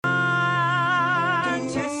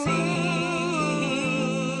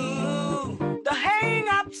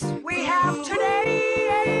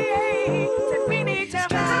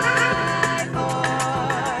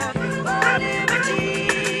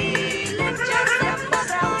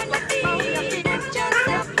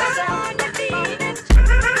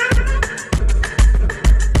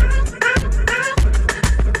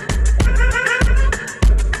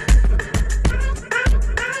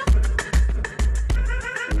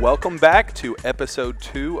Welcome back to episode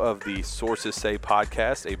 2 of the Sources Say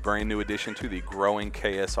podcast, a brand new addition to the growing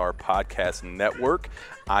KSR podcast network.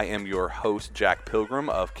 I am your host, Jack Pilgrim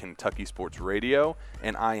of Kentucky Sports Radio,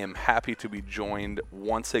 and I am happy to be joined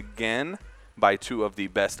once again by two of the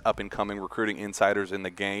best up-and-coming recruiting insiders in the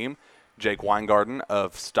game, Jake Weingarten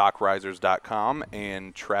of StockRisers.com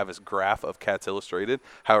and Travis Graff of Cats Illustrated.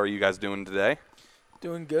 How are you guys doing today?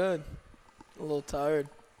 Doing good. A little tired,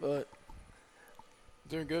 but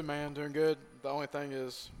doing good, man. Doing good. The only thing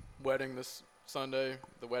is wedding this Sunday.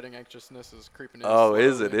 The wedding anxiousness is creeping in. Oh, slowly.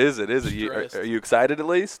 is it? Are you excited at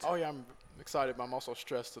least? Oh, yeah, I'm excited, but I'm also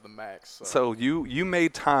stressed to the max. So you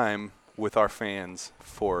made time with our fans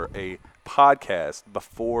for a podcast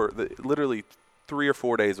before literally 3 or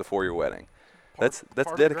 4 days before your wedding. That's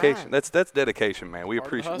dedication. That's dedication, man. We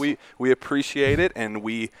appreciate it, and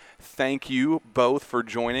we thank you both for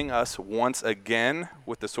joining us once again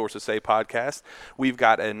with the Sources Say podcast. We've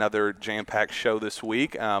got another jam-packed show this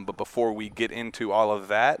week, but before we get into all of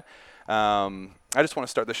that, I just want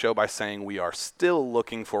to start the show by saying we are still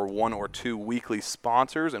looking for 1 or 2 weekly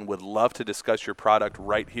sponsors and would love to discuss your product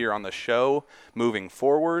right here on the show moving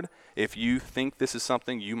forward. If you think this is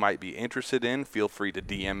something you might be interested in, feel free to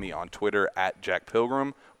DM me on Twitter at Jack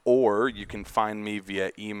Pilgrim, or you can find me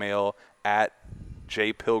via email at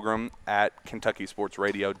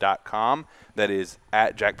jpilgrim@KentuckySportsRadio.com. That is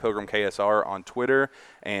at JackPilgrimKSR on Twitter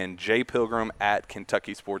and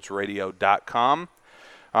jpilgrim@KentuckySportsRadio.com.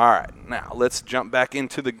 All right, now let's jump back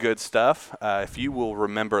into the good stuff. If you will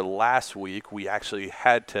remember last week, we actually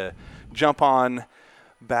had to jump on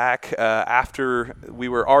back after we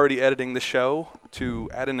were already editing the show to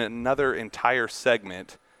add in another entire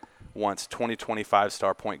segment once 2025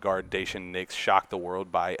 star point guard Daishen Nix shocked the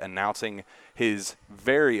world by announcing his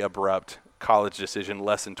very abrupt college decision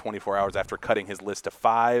less than 24 hours after cutting his list to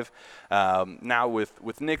 5. Now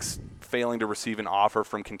with Nix failing to receive an offer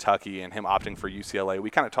from Kentucky and him opting for UCLA,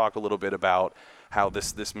 we kind of talked a little bit about how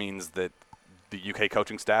this means that the UK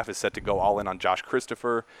coaching staff is set to go all in on Josh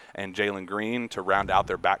Christopher and Jalen Green to round out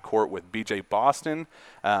their backcourt with BJ Boston.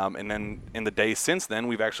 And then in the days since then,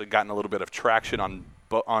 we've actually gotten a little bit of traction on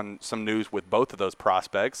some news with both of those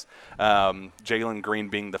prospects, Jalen Green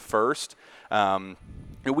being the first.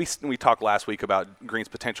 We talked last week about Green's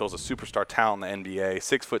potential as a superstar talent in the NBA,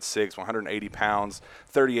 6'6", 180 pounds,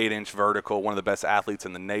 38-inch vertical, one of the best athletes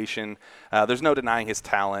in the nation. There's no denying his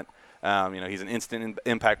talent. He's an instant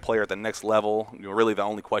impact player at the next level. Really the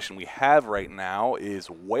only question we have right now is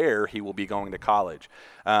where he will be going to college.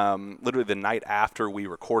 Literally the night after we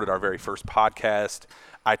recorded our very first podcast,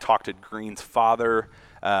 I talked to Green's father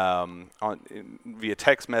via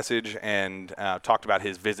text message and talked about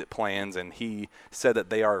his visit plans, and he said that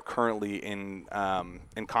they are currently in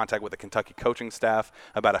contact with the Kentucky coaching staff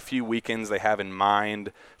about a few weekends they have in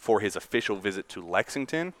mind for his official visit to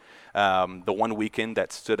Lexington. The one weekend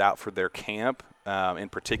that stood out for their camp in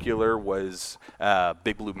particular was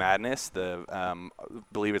Big Blue Madness. I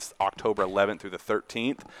believe it's October 11th through the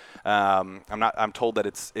 13th. I'm told that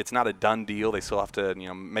it's not a done deal. They still have to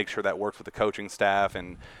make sure that works with the coaching staff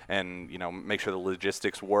and make sure the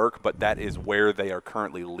logistics work. But that is where they are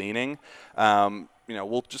currently leaning.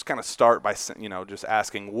 We'll just kind of start by just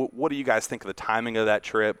asking, what do you guys think of the timing of that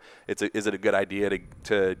trip? Is it a good idea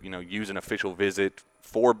to use an official visit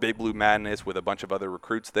for Big Blue Madness with a bunch of other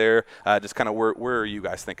recruits there? Just kind of where are you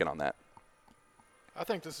guys thinking on that? I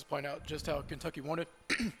think this is playing out just how Kentucky wanted.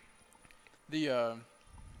 I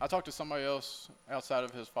talked to somebody else outside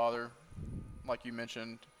of his father, like you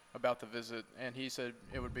mentioned, about the visit, and he said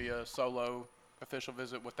it would be a solo official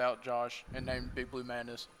visit without Josh and named Big Blue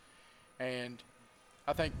Madness. And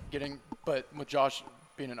I think but with Josh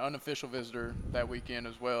being an unofficial visitor that weekend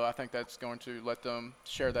as well, I think that's going to let them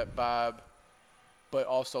share that vibe, but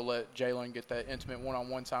also let Jalen get that intimate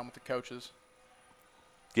one-on-one time with the coaches.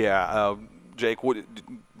 Yeah, Jake, do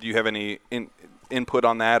you have any input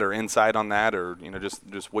on that or insight on that, or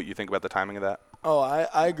just what you think about the timing of that? Oh,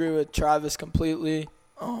 I agree with Travis completely.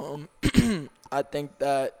 I think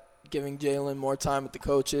that giving Jalen more time with the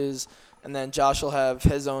coaches, and then Josh will have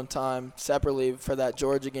his own time separately for that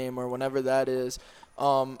Georgia game or whenever that is.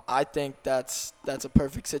 I think that's a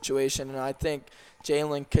perfect situation, and I think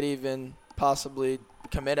Jalen could even possibly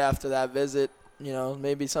commit after that visit.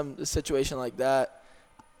 Maybe a situation like that,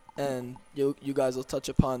 and you guys will touch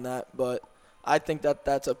upon that. But I think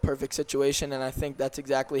that's a perfect situation, and I think that's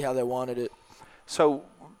exactly how they wanted it. So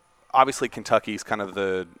obviously Kentucky's kind of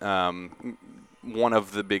the one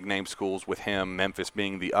of the big name schools with him, Memphis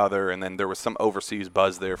being the other, and then there was some overseas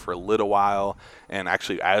buzz there for a little while. And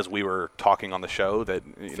actually, as we were talking on the show, that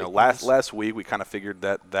last week we kind of figured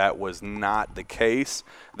that was not the case.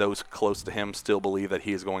 Those close to him still believe that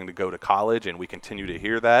he is going to go to college, and we continue to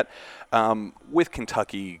hear that. With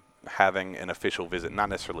Kentucky having an official visit, not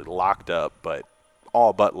necessarily locked up, but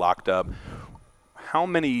all but locked up, how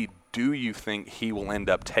many do you think he will end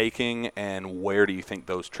up taking, and where do you think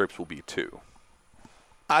those trips will be to?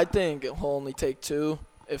 I think he'll only take 2,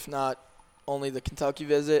 if not only the Kentucky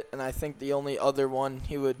visit, and I think the only other one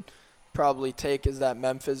he would probably take is that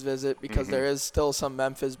Memphis visit, because there is still some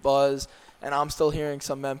Memphis buzz, and I'm still hearing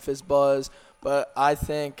some Memphis buzz. But I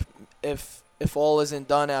think if all isn't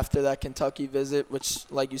done after that Kentucky visit, which,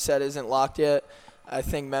 like you said, isn't locked yet, I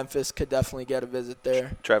think Memphis could definitely get a visit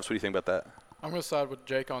there. Travis, what do you think about that? I'm going to side with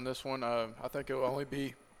Jake on this one. I think it will only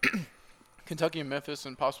be Kentucky and Memphis,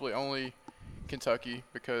 and possibly only Kentucky,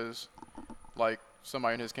 because like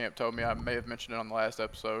somebody in his camp told me, I may have mentioned it on the last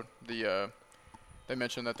episode, they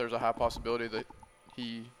mentioned that there's a high possibility that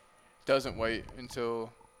he doesn't wait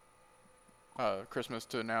until Christmas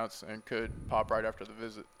to announce and could pop right after the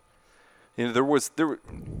visit.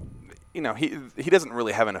 You know, he doesn't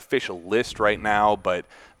really have an official list right now, but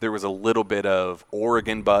there was a little bit of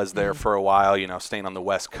Oregon buzz there for a while, you know, staying on the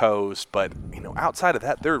West Coast. But, you know, outside of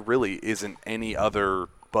that, there really isn't any other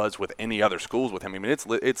buzz with any other schools with him. I mean,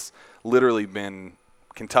 it's literally been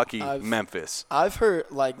Kentucky, Memphis. I've heard,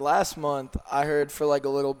 like last month, I heard for like a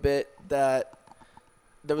little bit that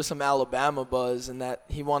there was some Alabama buzz and that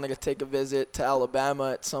he wanted to take a visit to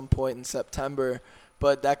Alabama at some point in September.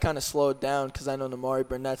 But that kind of slowed down because I know Namari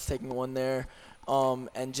Burnett's taking one there.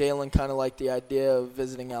 And Jalen kind of liked the idea of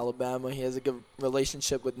visiting Alabama. He has a good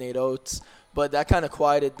relationship with Nate Oates. But that kind of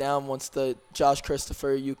quieted down once the Josh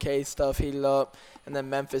Christopher UK stuff heated up and then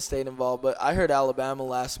Memphis stayed involved. But I heard Alabama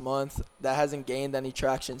last month. That hasn't gained any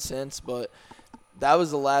traction since. But that was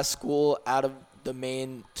the last school out of the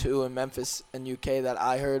main 2 in Memphis and UK that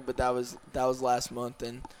I heard. But that was last month,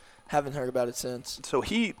 and haven't heard about it since. So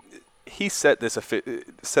he set this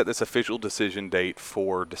official decision date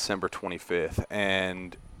for December 25th,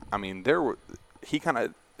 and I mean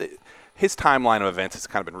his timeline of events has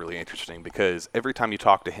kind of been really interesting, because every time you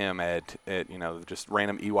talk to him at you know, just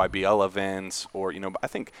random EYBL events, or, you know, I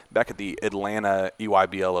think back at the Atlanta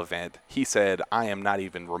EYBL event, he said, I am not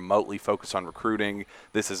even remotely focused on recruiting.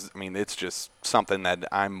 It's just something that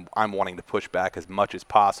I'm wanting to push back as much as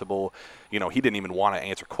possible. You know, he didn't even want to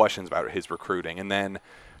answer questions about his recruiting. And then,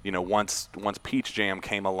 you know, once Peach Jam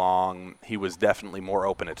came along, he was definitely more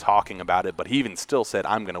open to talking about it, but he even still said,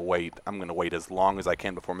 I'm going to wait as long as I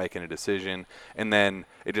can before making a decision. And then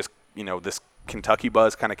it just, you know, this Kentucky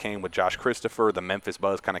buzz kind of came with Josh Christopher, the Memphis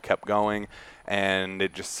buzz kind of kept going, and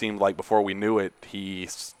it just seemed like before we knew it, he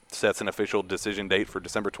sets an official decision date for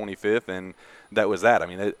December 25th, and that was that. I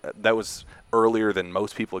mean, that was earlier than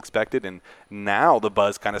most people expected, and now the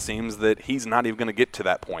buzz kind of seems that he's not even going to get to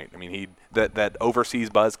that point. I mean, that overseas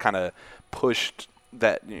buzz kind of pushed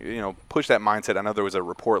that mindset. I know there was a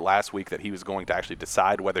report last week that he was going to actually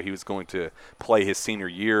decide whether he was going to play his senior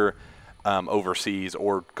year overseas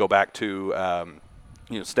or go back to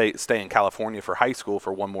stay in California for high school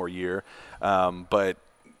for one more year, but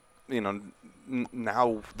you know.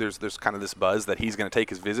 Now there's kind of this buzz that he's going to take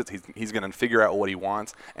his visits, he's going to figure out what he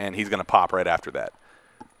wants, and he's going to pop right after that.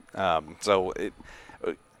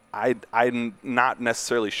 I'm not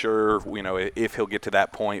necessarily sure, you know, if he'll get to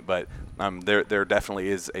that point, but there definitely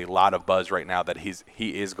is a lot of buzz right now that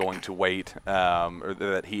he is going to wait, or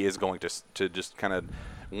that he is going to just kind of,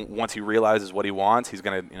 once he realizes what he wants, he's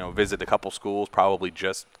going to, you know, visit a couple schools, probably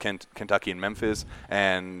just Kentucky and Memphis,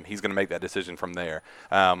 and he's going to make that decision from there.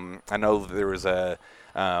 I know there was a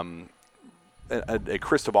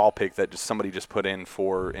crystal ball pick that somebody just put in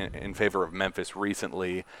in favor of Memphis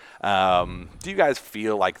recently. Do you guys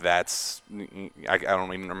feel like that's? I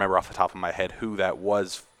don't even remember off the top of my head who that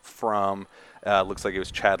was from. Looks like it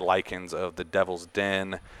was Chad Likens of the Devil's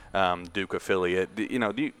Den, Duke affiliate. You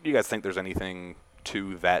know, do you guys think there's anything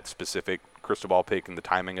to that specific crystal ball pick and the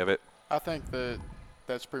timing of it? I think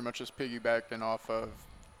that's pretty much just piggybacking off of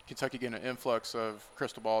Kentucky getting an influx of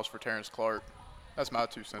crystal balls for Terrence Clark. That's my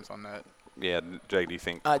 2 cents on that. Yeah, Jake, do you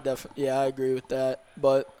think? I agree with that.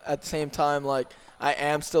 But at the same time, like, I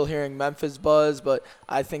am still hearing Memphis buzz, but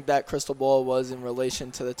I think that crystal ball was in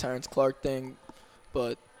relation to the Terrence Clark thing.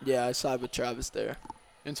 But yeah, I side with Travis there.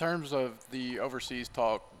 In terms of the overseas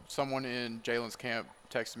talk, someone in Jalen's camp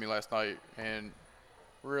texted me last night and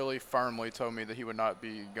really firmly told me that he would not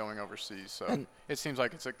be going overseas. So it seems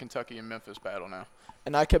like it's a Kentucky and Memphis battle now.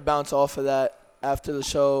 And I could bounce off of that after the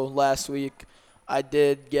show last week. I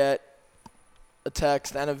did get a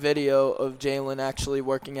text and a video of Jalen actually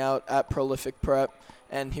working out at Prolific Prep,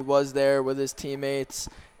 and he was there with his teammates.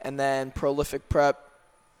 And then Prolific Prep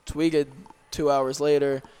tweeted 2 hours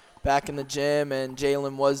later back in the gym, and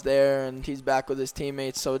Jalen was there, and he's back with his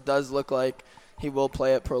teammates. So it does look like he will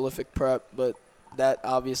play at Prolific Prep, but that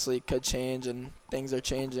obviously could change, and things are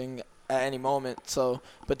changing at any moment. So,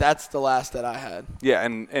 but that's the last that I had. Yeah,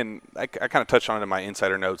 and I kind of touched on it in my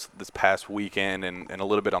insider notes this past weekend and a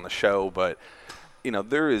little bit on the show, but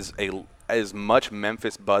there is as much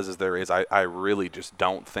Memphis buzz as there is. I really just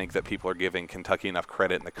don't think that people are giving Kentucky enough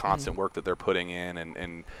credit in the constant work that they're putting in,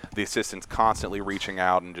 and the assistants constantly reaching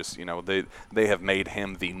out, and just they have made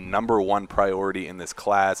him the number one priority in this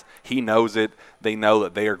class. He knows it. They know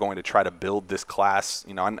that they are going to try to build this class.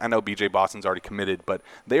 I know BJ Boston's already committed, but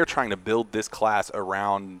they are trying to build this class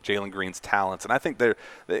around Jalen Green's talents, and I think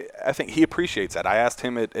I think he appreciates that. I asked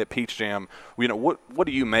him at Peach Jam, what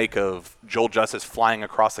do you make of Joel Justice flying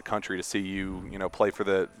across the country to see you play for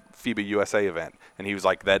the FIBA USA event? And he was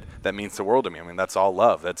like, that means the world to me. I mean, that's all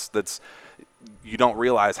love. That's you don't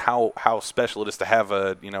realize how special it is to have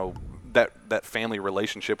that family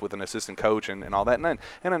relationship with an assistant coach and all that. And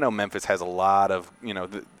I know Memphis has a lot of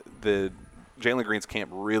the Jalen Green's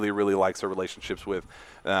camp really likes their relationships with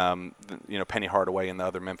Penny Hardaway and the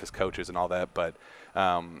other Memphis coaches and all that, but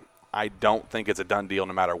I don't think it's a done deal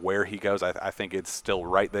no matter where he goes. I think it's still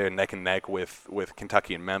right there neck and neck with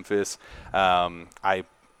Kentucky and Memphis.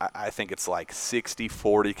 I think it's like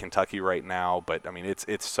 60-40 Kentucky right now, but I mean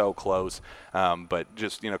it's so close. But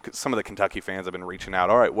just some of the Kentucky fans have been reaching out.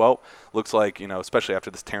 All right, well, looks like especially after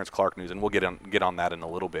this Terrence Clark news, and we'll get on that in a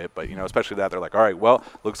little bit. But especially that they're like, all right, well,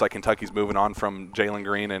 looks like Kentucky's moving on from Jalen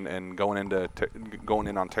Green and going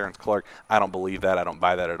in on Terrence Clark. I don't believe that. I don't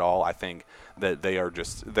buy that at all. I think that they are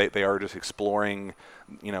just exploring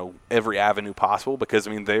every avenue possible, because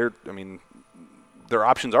their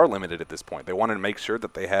options are limited at this point. They wanted to make sure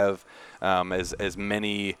that they have as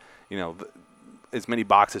many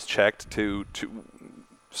boxes checked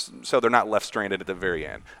so they're not left stranded at the very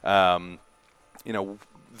end.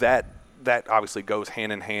 That obviously goes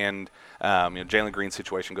hand in hand. Jalen Green's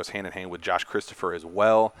situation goes hand in hand with Josh Christopher as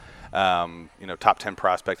well. Top 10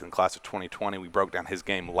 prospect in the class of 2020. We broke down his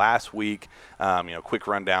game last week. Quick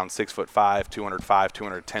rundown: 6'5", 205,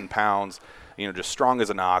 210 pounds. Just strong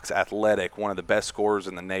as an ox, athletic, one of the best scorers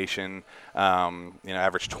in the nation.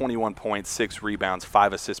 Averaged 21 points, 6 rebounds,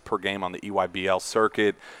 5 assists per game on the EYBL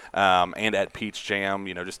circuit, and at Peach Jam.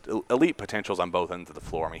 Just elite potentials on both ends of the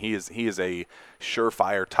floor. I mean, he is a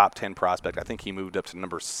surefire top 10 prospect. I think he moved up to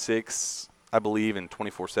number 6, I believe, in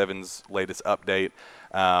 24/7's latest update.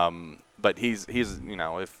 But he's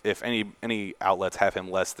if any outlets have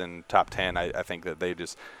him less than top 10, I think that they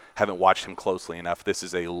just haven't watched him closely enough. This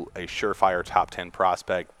is a surefire top 10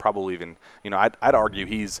 prospect. Probably even, I'd argue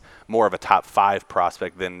he's more of a top 5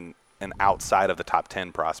 prospect than an outside of the top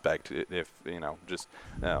 10 prospect, if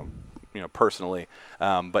personally.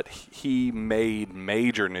 But he made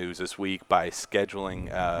major news this week by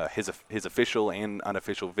scheduling his official and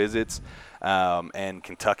unofficial visits, and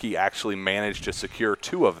Kentucky actually managed to secure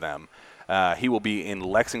 2 of them. He will be in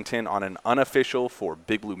Lexington on an unofficial for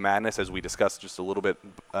Big Blue Madness, as we discussed just a little bit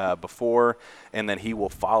before, and then he will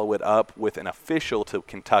follow it up with an official to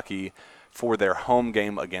Kentucky for their home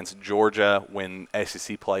game against Georgia when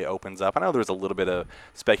SEC play opens up. I know there was a little bit of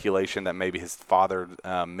speculation that maybe his father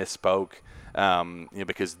misspoke,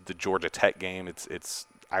 because the Georgia Tech game, it's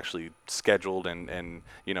actually scheduled and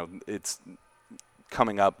it's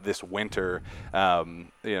coming up this winter.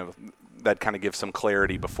 That kind of gives some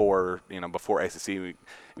clarity before SEC.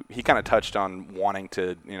 He kind of touched on wanting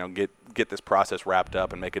to get this process wrapped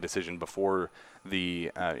up and make a decision before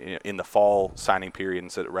the in the fall signing period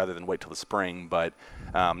rather than wait till the spring. But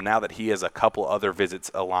now that he has a couple other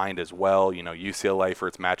visits aligned as well, UCLA for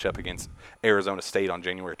its matchup against Arizona State on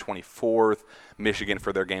January 24th, Michigan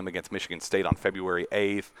for their game against Michigan State on February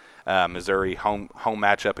 8th, Missouri home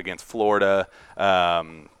matchup against Florida.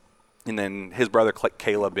 And then his brother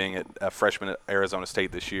Caleb, being a freshman at Arizona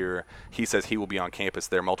State this year, he says he will be on campus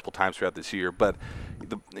there multiple times throughout this year. But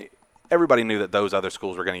everybody knew that those other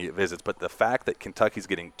schools were going to get visits. But the fact that Kentucky's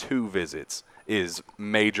getting 2 visits is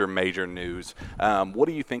major, major news. What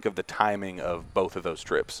do you think of the timing of both of those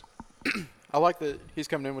trips? I like that he's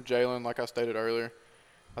coming in with Jalen, like I stated earlier.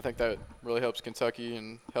 I think that really helps Kentucky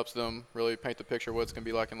and helps them really paint the picture of what it's going to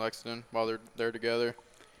be like in Lexington while they're there together.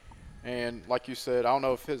 And like you said, I don't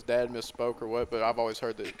know if his dad misspoke or what, but I've always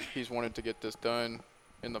heard that he's wanted to get this done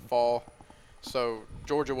in the fall. So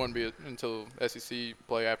Georgia wouldn't be until SEC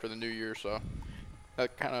play after the new year. So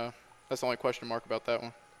that's the only question mark about that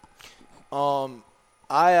one.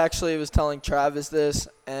 I actually was telling Travis this,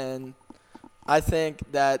 and I think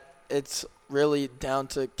that it's really down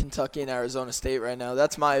to Kentucky and Arizona State right now.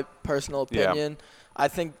 That's my personal opinion. Yeah. I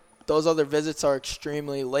think those other visits are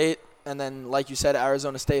extremely late. And then, like you said,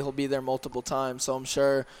 Arizona State will be there multiple times. So I'm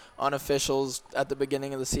sure unofficials at the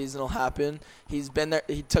beginning of the season will happen. He's been there.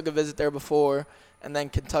 He took a visit there before. And then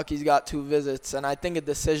Kentucky's got 2 visits. And I think a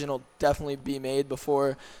decision will definitely be made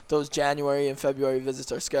before those January and February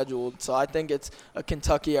visits are scheduled. So I think it's a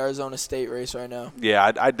Kentucky-Arizona State race right now.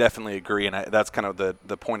 Yeah, I definitely agree. And that's kind of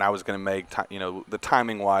the point I was going to make. The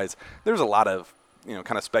timing-wise, there's a lot of,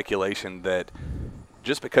 kind of speculation that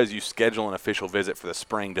just because you schedule an official visit for the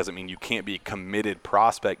spring doesn't mean you can't be a committed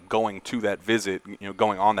prospect going to that visit,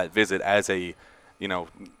 going on that visit as a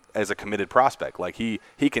committed prospect. Like he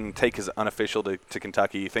can take his unofficial to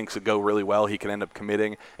Kentucky, things could go really well, he could end up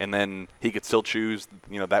committing, and then he could still choose,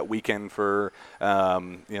 that weekend for,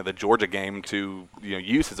 the Georgia game to,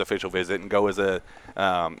 use his official visit and go as a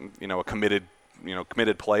committed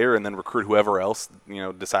player, and then recruit whoever else,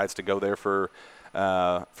 decides to go there for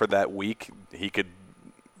that week. He could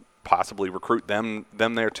possibly recruit them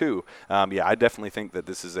there too. I definitely think that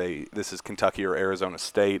this is Kentucky or Arizona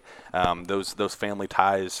State. Those family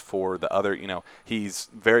ties for the other, he's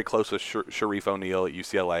very close with Sharif O'Neal at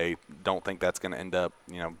UCLA. Don't think that's going to end up,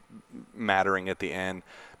 mattering at the end.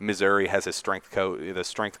 Missouri has his strength coach. The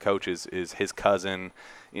strength coach is his cousin.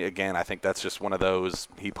 Again, I think that's just one of those.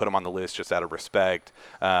 He put him on the list just out of respect.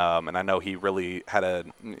 And I know he really had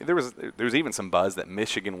there was even some buzz that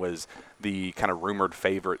Michigan was the kind of rumored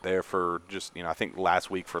favorite there for just, I think last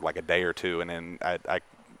week for like a day or two. And then I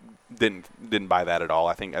didn't buy that at all.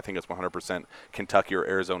 I think it's 100% Kentucky or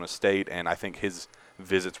Arizona State. And I think his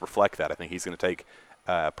visits reflect that. I think he's going to take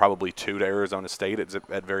probably 2 to Arizona State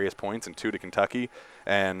at various points and 2 to Kentucky.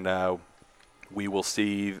 And we will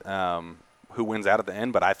see who wins out at the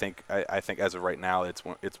end, but I think as of right now, it's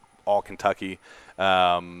all Kentucky.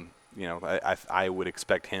 I would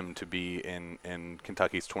expect him to be in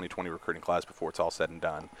Kentucky's 2020 recruiting class before it's all said and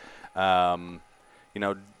done.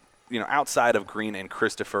 Outside of Green and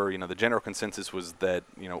Christopher, the general consensus was that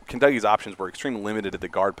Kentucky's options were extremely limited at the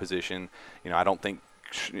guard position. I don't think.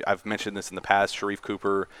 I've mentioned this in the past. Sharif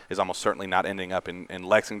Cooper is almost certainly not ending up in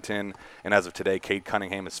Lexington. And as of today, Cade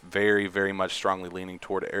Cunningham is very, very much strongly leaning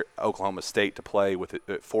toward Oklahoma State to play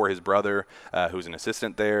for his brother, who's an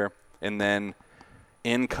assistant there. And then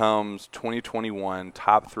in comes 2021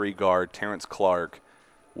 top 3 guard Terrence Clark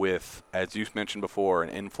with, as you mentioned before, an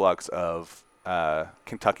influx of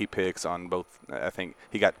Kentucky picks on both. I think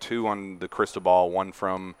he got 2 on the crystal ball, one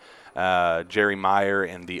from Jerry Meyer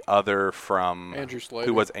and the other from Andrew Slater.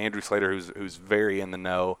 Who was Andrew Slater, who's very in the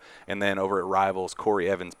know. And then over at Rivals, Corey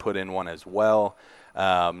Evans put in one as well.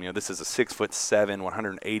 This is a 6'7",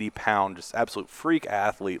 180-pound, just absolute freak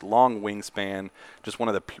athlete, long wingspan, just one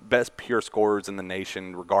of the best pure scorers in the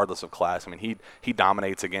nation, regardless of class. I mean, he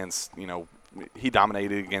dominates against he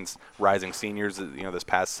dominated against rising seniors, this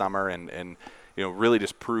past summer, and really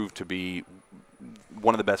just proved to be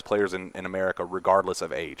one of the best players in America, regardless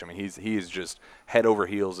of age. I mean, he is just head over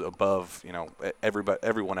heels above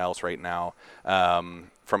everyone else right now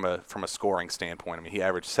from a scoring standpoint. I mean, he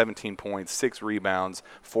averaged 17 points, 6 rebounds,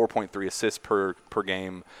 4.3 assists per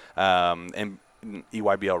game, and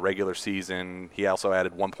EYBL regular season. He also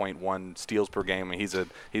added 1.1 steals per game. I mean,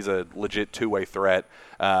 he's a legit two-way threat.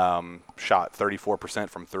 Shot 34%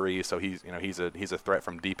 from 3, so he's a threat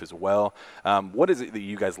from deep as well. What is it that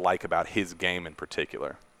you guys like about his game in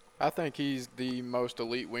particular? I think he's the most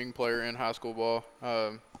elite wing player in high school ball.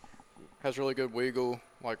 Has really good wiggle,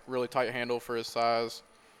 like really tight handle for his size.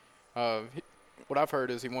 What I've heard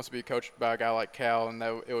is he wants to be coached by a guy like Cal, and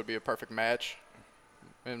that it would be a perfect match.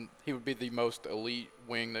 And he would be the most elite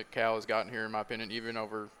wing that Cal has gotten here, in my opinion, even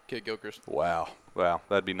over Kid Gilchrist. Wow,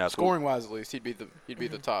 that'd be nuts. Scoring-wise, at least, he'd be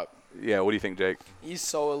the top. Yeah, what do you think, Jake? He's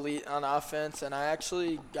so elite on offense, and I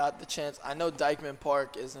actually got the chance. I know Dykeman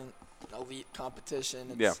Park isn't elite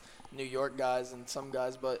competition. It's New York guys and some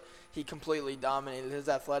guys, but he completely dominated. His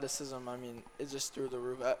athleticism, I mean, is just through the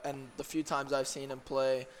roof. And the few times I've seen him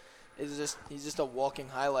play, he's just a walking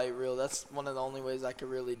highlight reel. That's one of the only ways I could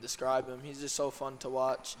really describe him. He's just so fun to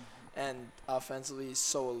watch, and offensively he's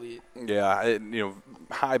so elite. Yeah,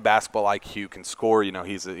 high basketball IQ, can score. He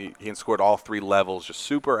can score at all 3 levels. Just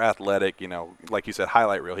super athletic. Like you said,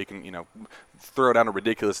 highlight reel. He can throw down a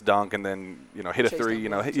ridiculous dunk and then hit a 3.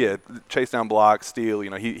 Chase down block, steal.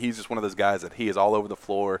 He's just one of those guys that he is all over the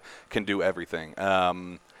floor, can do everything.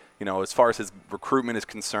 as far as his recruitment is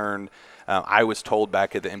concerned, I was told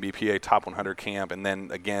back at the NBPA Top 100 camp, and then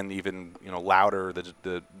again, even louder,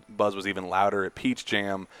 the buzz was even louder at Peach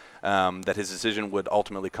Jam, that his decision would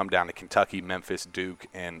ultimately come down to Kentucky, Memphis, Duke,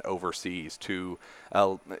 and overseas to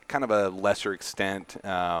kind of a lesser extent.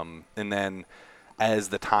 And then as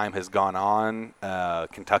the time has gone on, the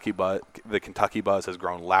Kentucky buzz has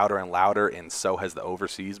grown louder and louder, and so has the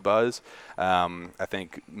overseas buzz. I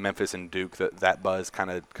think Memphis and Duke, that buzz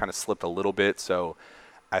kind of slipped a little bit. So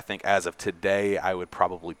I think as of today, I would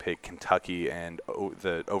probably pick Kentucky and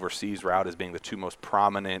the overseas route as being the two most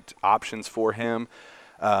prominent options for him.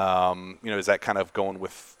 Is that kind of going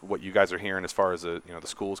with what you guys are hearing as far as the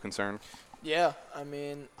school is concerned? Yeah, I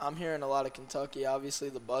mean, I'm hearing a lot of Kentucky. Obviously,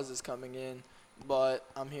 the buzz is coming in. But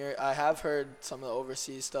I have heard some of the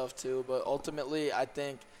overseas stuff too, but ultimately I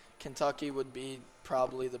think Kentucky would be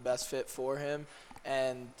probably the best fit for him.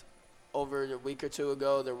 And over a week or two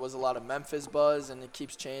ago, there was a lot of Memphis buzz, and it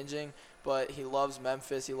keeps changing. But he loves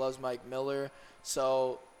Memphis. He loves Mike Miller.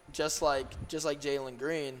 So just like Jalen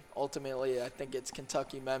Green, ultimately I think it's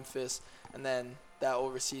Kentucky, Memphis, and then that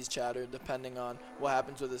overseas chatter, depending on what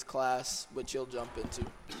happens with his class, which you'll jump into.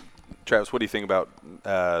 Travis, what do you think about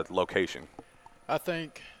location? I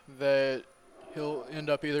think that he'll end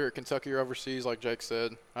up either at Kentucky or overseas, like Jake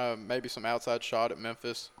said. Maybe some outside shot at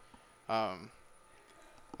Memphis.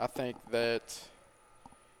 I think that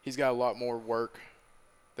he's got a lot more work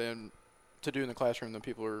to do in the classroom than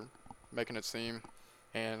people are making it seem.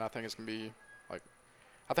 And I think it's going to be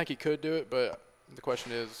I think he could do it, but the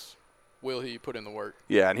question is, will he put in the work?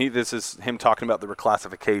 Yeah, and this is him talking about the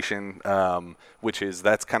reclassification,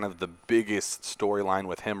 that's kind of the biggest storyline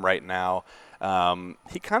with him right now.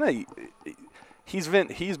 He's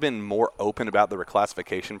been more open about the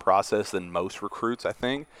reclassification process than most recruits, I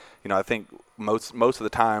think. I think most of the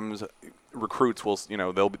times recruits will,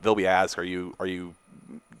 they'll be asked, are you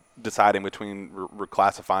deciding between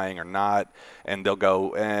reclassifying or not, and they'll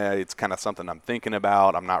go, it's kind of something I'm thinking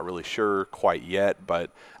about. I'm not really sure quite yet,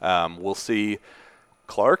 but we'll see.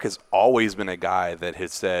 Clark has always been a guy that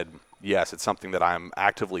has said, yes, it's something that I'm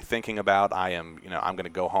actively thinking about. I'm going to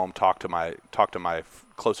go home, talk to my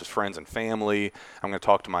closest friends and family. I'm going to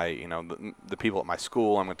talk to my, the people at my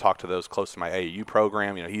school. I'm going to talk to those close to my AAU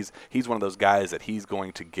program. He's one of those guys that he's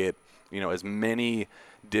going to get, as many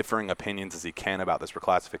differing opinions as he can about this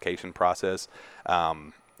reclassification process.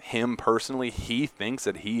 Him personally, he thinks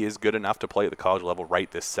that he is good enough to play at the college level right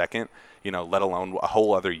this second, let alone a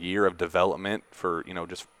whole other year of development for,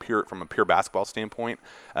 just from a pure basketball standpoint.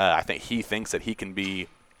 I think he thinks that he can be,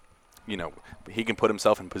 he can put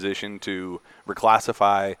himself in position to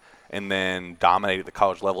reclassify and then dominate at the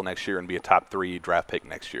college level next year and be a top 3 draft pick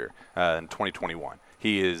next year in 2021.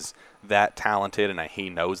 He is that talented, and he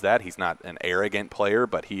knows that. He's not an arrogant player,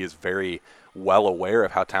 but he is very well aware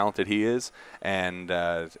of how talented he is, and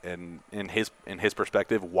in his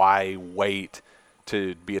perspective, why wait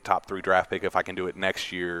to be a top 3 draft pick if I can do it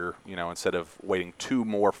next year, instead of waiting 2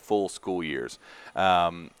 more full school years.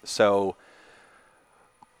 So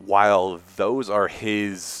while those are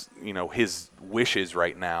his wishes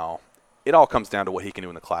right now, it all comes down to what he can do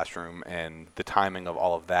in the classroom and the timing of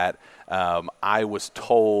all of that. I was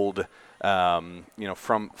told, from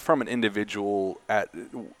an individual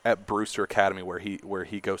at Brewster Academy where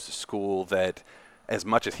he goes to school, that as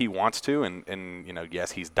much as he wants to, and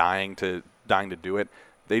yes, he's dying to do it,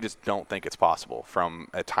 they just don't think it's possible from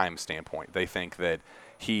a time standpoint. They think that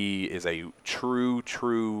he is a true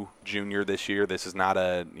junior this year. This is not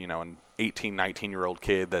an 18, 19-year-old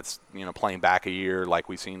kid that's playing back a year like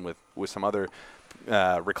we've seen with some other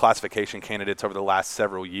reclassification candidates over the last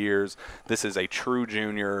several years. This is a true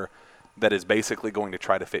junior that is basically going to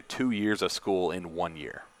try to fit 2 years of school in 1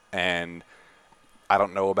 year. And I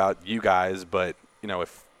don't know about you guys, but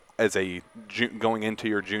if going into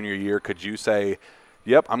your junior year, could you say,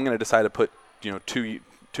 yep, I'm going to decide to put 2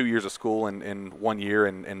 years of school in 1 year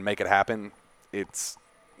and make it happen? It's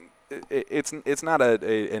not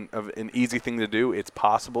an easy thing to do. It's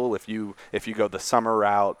possible if you go the summer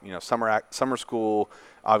route, summer school,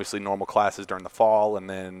 obviously normal classes during the fall, and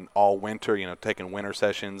then all winter, taking winter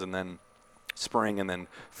sessions, and then spring, and then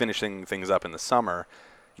finishing things up in the summer.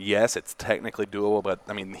 Yes, it's technically doable, but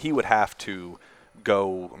he would have to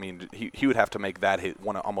go. He would have to make that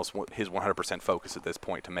almost his 100% focus at this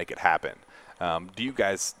point to make it happen. Do you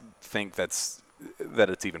guys think that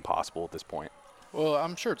it's even possible at this point? Well,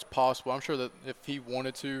 I'm sure it's possible. I'm sure that if he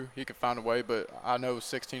wanted to, he could find a way. But I know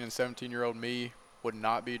 16 and 17-year-old me would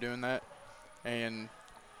not be doing that. And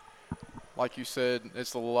like you said,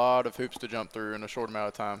 it's a lot of hoops to jump through in a short amount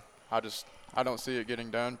of time. I don't see it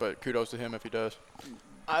getting done, but kudos to him if he does.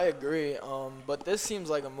 I agree, but this seems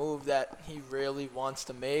like a move that he really wants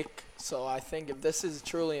to make. So I think if this is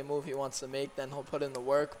truly a move he wants to make, then he'll put in the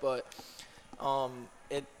work. But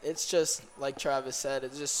it's just, like Travis said,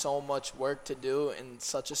 it's just so much work to do in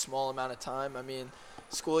such a small amount of time. I mean,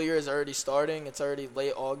 school year is already starting. It's already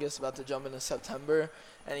late August, about to jump into September,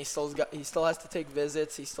 and he still has to take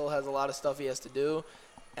visits. He still has a lot of stuff he has to do,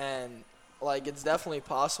 and like it's definitely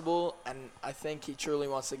possible. And I think he truly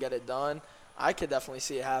wants to get it done. I could definitely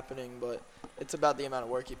see it happening, but it's about the amount of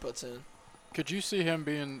work he puts in. Could you see him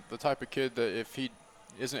being the type of kid that if he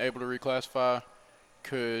isn't able to reclassify,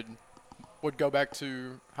 would go back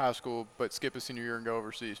to high school but skip his senior year and go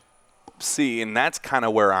overseas? See, and that's kind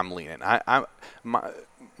of where I'm leaning.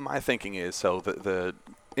 My thinking is, so the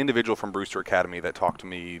individual from Brewster Academy that talked to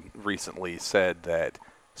me recently said that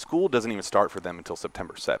school doesn't even start for them until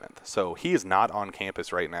September 7th. So he is not on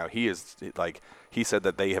campus right now. He said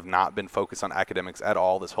that they have not been focused on academics at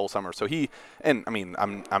all this whole summer. So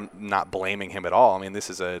I'm not blaming him at all. I mean, this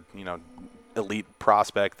is a, elite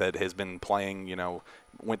prospect that has been playing,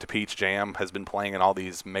 went to Peach Jam, has been playing in all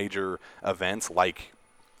these major events like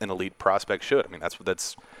an elite prospect should. I mean,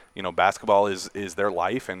 that's basketball is their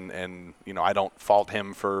life, and I don't fault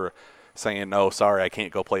him for saying, no, sorry, I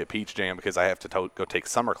can't go play at Peach Jam because I have to go take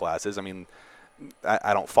summer classes. I mean,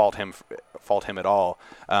 I don't fault him at all.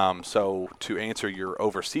 So to answer your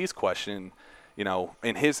overseas question,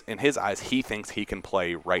 in his eyes, he thinks he can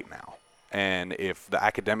play right now. And if the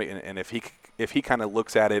academic, and if he kind of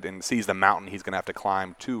looks at it and sees the mountain he's going to have to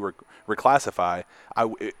climb to reclassify,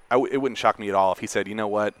 it wouldn't shock me at all if he said, you know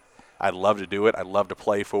what, I'd love to do it. I'd love to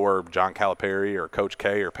play for John Calipari or Coach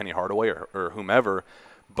K or Penny Hardaway or whomever,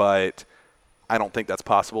 but I don't think that's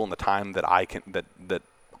possible in the time that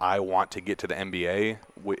I want to get to the NBA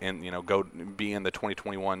and go be in the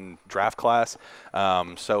 2021 draft class.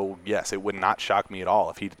 So yes, it would not shock me at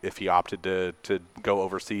all if he opted to go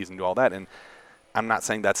overseas and do all that. And I'm not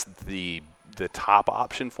saying that's the top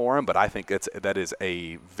option for him, but I think that is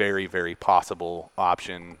a very, very possible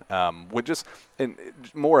option. With just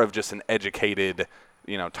more of just an educated,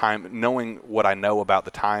 time, knowing what I know about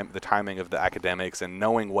the timing of the academics, and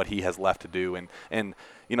knowing what he has left to do, and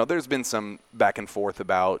there's been some back and forth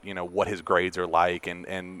about what his grades are like,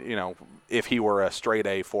 and if he were a straight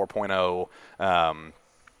A 4.0.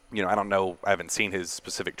 I don't know. I haven't seen his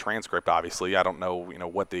specific transcript. Obviously, I don't know.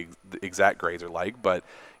 What the exact grades are like, but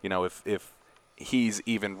if he's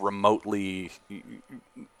even remotely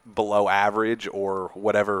below average or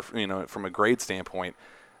whatever, from a grade standpoint,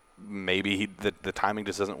 maybe the timing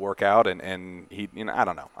just doesn't work out, and he, I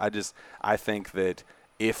don't know. I think that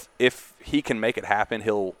if he can make it happen,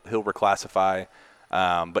 he'll reclassify.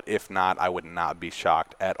 But if not, I would not be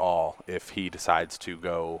shocked at all if he decides to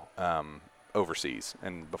go overseas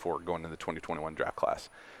and before going to the 2021 draft class.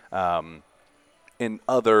 In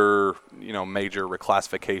other, major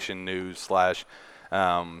reclassification news /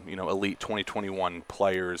 elite 2021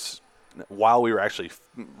 players, while we were actually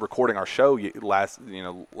recording our show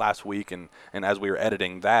last week, and as we were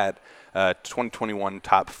editing that, 2021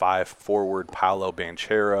 top 5 forward Paolo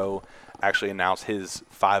Banchero actually announced his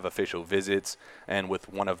 5 official visits, and with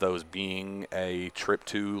one of those being a trip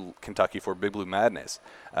to Kentucky for Big Blue Madness.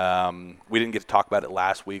 We didn't get to talk about it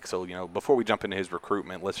last week, so before we jump into his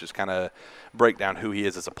recruitment, let's just kind of break down who he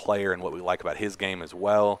is as a player and what we like about his game as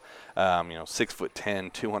well.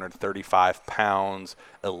 6'10", 235 pounds,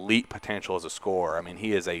 elite potential as a scorer. I mean,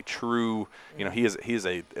 he is a true, he is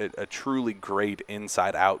a truly great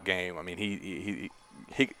inside-out game. I mean, he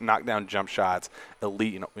knocked down jump shots,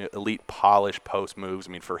 elite polished post moves.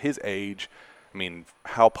 I mean, for his age,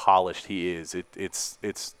 how polished he is,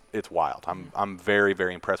 it's wild. I'm very,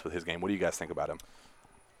 very impressed with his game. What do you guys think about him?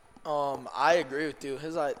 I agree with you.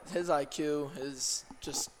 His IQ is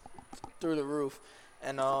just through the roof,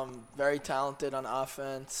 and very talented on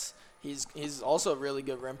offense. He's also a really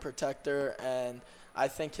good rim protector, and I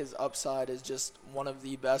think his upside is just one of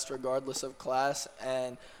the best regardless of class.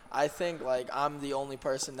 And I think, I'm the only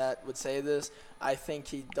person that would say this. I think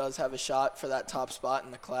he does have a shot for that top spot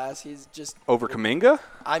in the class. He's just over Kuminga?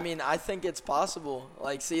 I think it's possible.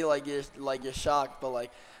 You're shocked, but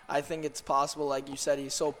I think it's possible. Like you said,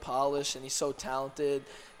 he's so polished and he's so talented,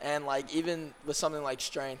 and even with something like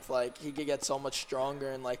strength, he could get so much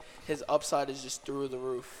stronger, and his upside is just through the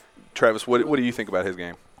roof. Travis, what do you think about his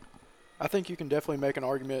game? I think you can definitely make an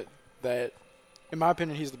argument that, in my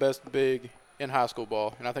opinion, he's the best big in high school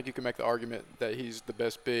ball, and I think you can make the argument that he's the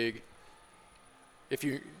best big if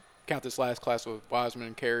you count this last class with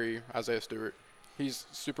Wiseman, Carey, Isaiah Stewart. He's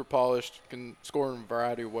super polished, can score in a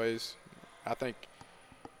variety of ways. I think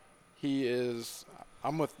he is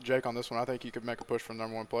I'm with Jake on this one. I think he could make a push for the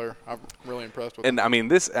number one player. I'm really impressed with him. And I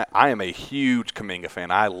mean, I am a huge Kuminga fan.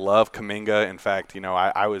 I love Kuminga. In fact,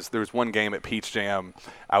 there was one game at Peach Jam.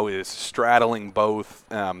 I was straddling both.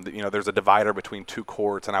 There's a divider between two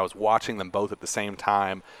courts, and I was watching them both at the same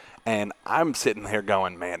time. And I'm sitting there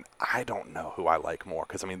going, man, I don't know who I like more,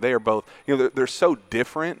 because I mean, they are both. They're so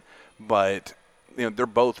different, but. They're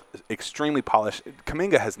both extremely polished.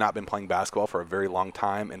 Kuminga has not been playing basketball for a very long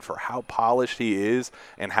time, and for how polished he is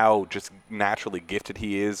and how just naturally gifted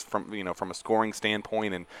he is from a scoring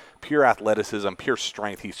standpoint and pure athleticism, pure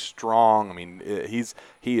strength. He's strong. I mean,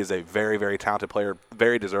 he is a very, very talented player,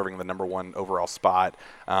 very deserving of the number one overall spot.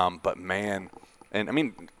 But man. And, I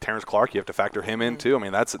mean, Terrence Clark, you have to factor him in, too. I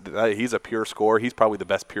mean, he's a pure scorer. He's probably the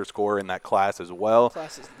best pure scorer in that class as well. The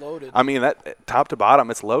class is loaded. I mean, that top to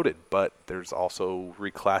bottom, it's loaded. But there's also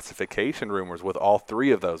reclassification rumors with all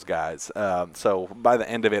three of those guys. So by the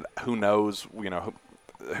end of it, who knows,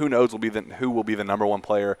 who knows who will be the number one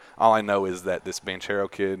player. All I know is that this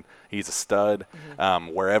Banchero kid, he's a stud.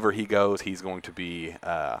 Wherever he goes, he's going to be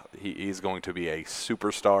he's going to be a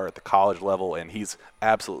superstar at the college level, and he's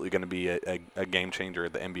absolutely going to be a game changer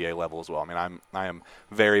at the NBA level as well. I mean, I am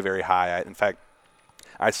very, very high. In fact,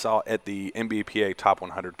 I saw at the NBPA Top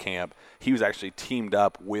 100 camp, he was actually teamed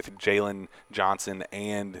up with Jalen Johnson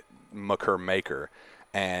and Makur Maker.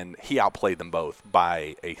 And he outplayed them both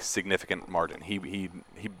by a significant margin. He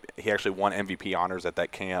actually won MVP honors at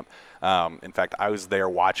that camp. In fact, I was there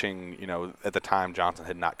watching. At the time Johnson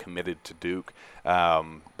had not committed to Duke,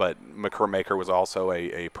 but Makur Maker was also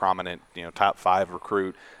a prominent top 5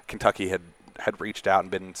 recruit. Kentucky had reached out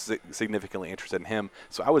and been significantly interested in him.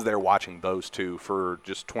 So I was there watching those two for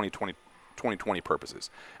just 2020 purposes.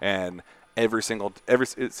 And it seemed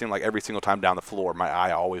like every single time down the floor, my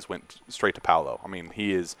eye always went straight to Paolo. I mean,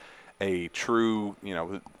 he is a true,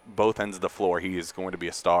 both ends of the floor. He is going to be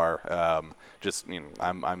a star.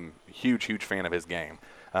 I'm a huge fan of his game.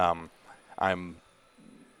 I'm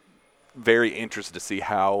very interested to see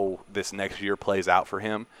how this next year plays out for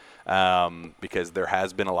him, because there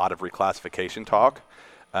has been a lot of reclassification talk.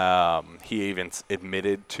 He even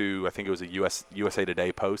admitted to, I think it was a USA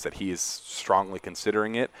Today post, that he is strongly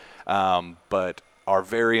considering it. But our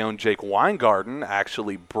very own Jake Weingarten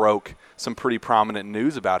actually broke some pretty prominent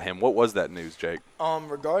news about him. What was that news, Jake?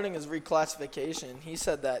 Regarding his reclassification, he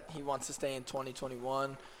said that he wants to stay in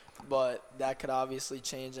 2021, but that could obviously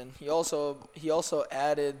change. And he also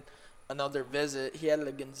added another visit. He added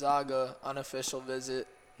a Gonzaga unofficial visit.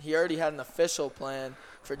 He already had an official plan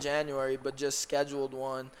for January, but just scheduled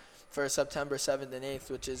one for September 7th and 8th,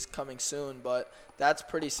 which is coming soon. But that's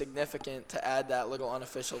pretty significant to add that little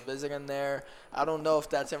unofficial visit in there. I don't know if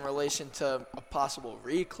that's in relation to a possible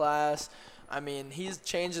reclass. I mean, he's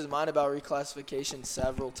changed his mind about reclassification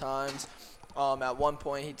several times. At one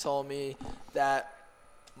point, he told me that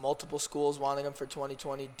multiple schools wanted him for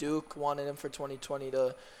 2020. Duke wanted him for 2020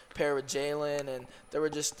 to pair with Jalen, and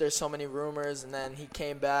there's so many rumors. And then he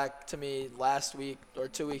came back to me last week or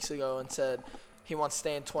 2 weeks ago and said he wants to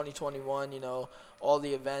stay in 2021, all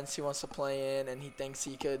the events he wants to play in, and he thinks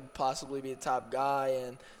he could possibly be the top guy.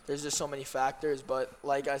 And there's just so many factors. But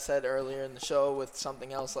like I said earlier in the show with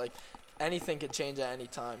something else, like anything could change at any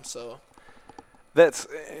time. So that's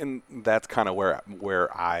kind of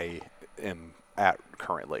where I am at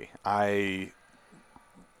currently.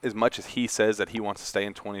 As much as he says that he wants to stay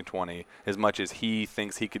in 2020, as much as he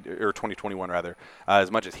thinks he could, or 2021 rather, as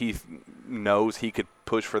much as he knows he could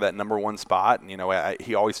push for that number one spot,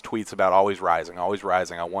 he always tweets about always rising. I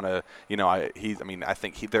want to, I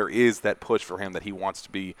think there is that push for him that he wants to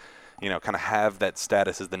be, kind of have that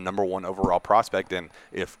status as the number one overall prospect. And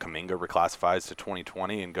if Kuminga reclassifies to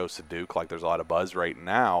 2020 and goes to Duke, like there's a lot of buzz right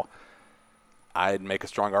now, I'd make a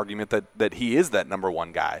strong argument that he is that number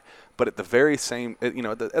one guy. But at the very same, at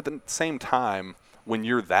the same time, when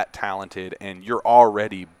you're that talented and you're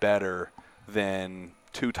already better than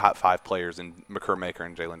 2 top 5 players in Makur Maker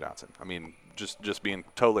and Jalen Johnson, I mean, just being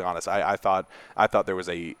totally honest, I thought there was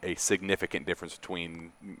a significant difference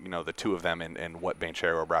between the two of them and what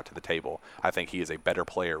Banchero brought to the table. I think he is a better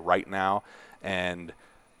player right now, and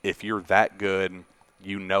if you're that good,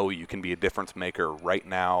 you can be a difference maker right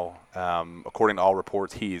now. According to all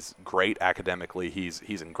reports, he's great academically. He's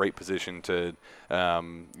in great position to,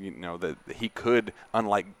 that he could,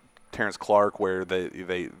 unlike Terrence Clark, where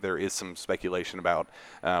there is some speculation about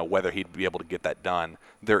whether he'd be able to get that done.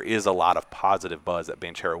 There is a lot of positive buzz that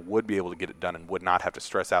Banchero would be able to get it done and would not have to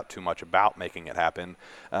stress out too much about making it happen.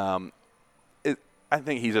 I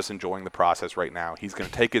think he's just enjoying the process right now. He's going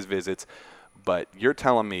to take his visits. But you're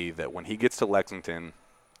telling me that when he gets to Lexington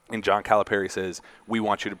and John Calipari says, we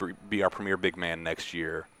want you to be our premier big man next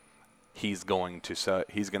year, he's going to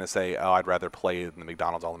say, oh, I'd rather play in the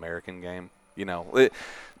McDonald's All-American game.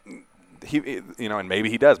 And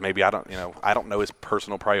maybe he does. Maybe I don't know his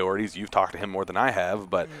personal priorities. You've talked to him more than I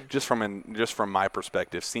have, but just from my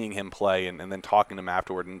perspective, seeing him play and then talking to him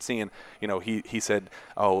afterward and seeing, he said,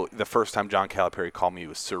 oh, the first time John Calipari called me, it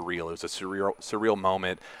was surreal. It was a surreal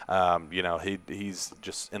moment. He's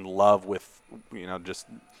just in love with, just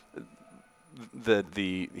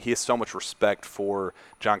he has so much respect for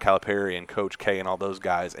John Calipari and Coach K and all those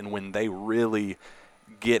guys, and when they really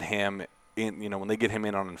get him when they get him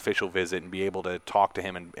in on an official visit and be able to talk to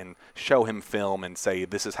him and show him film and say,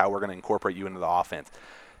 this is how we're going to incorporate you into the offense.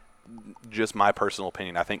 Just my personal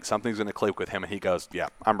opinion. I think something's going to click with him, and he goes, yeah,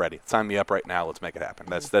 I'm ready. Sign me up right now. Let's make it happen.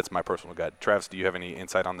 That's my personal gut. Travis, do you have any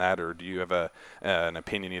insight on that, or do you have an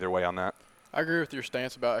opinion either way on that? I agree with your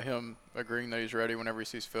stance about him agreeing that he's ready whenever he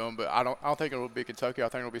sees film, but I don't think it will be Kentucky. I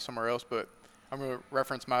think it will be somewhere else, but I'm going to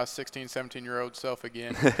reference my 16, 17-year-old self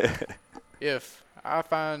again. If I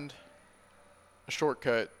find a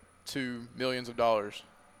shortcut to millions of dollars,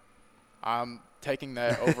 I'm taking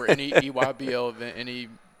that over any EYBL event, any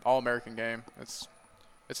All-American game. It's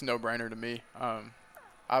a no-brainer to me.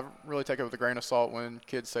 I really take it with a grain of salt when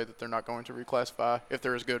kids say that they're not going to reclassify if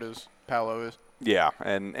they're as good as Paolo is. Yeah,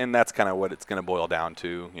 and that's kind of what it's going to boil down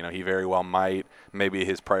to. He very well might. Maybe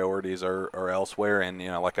his priorities are elsewhere, and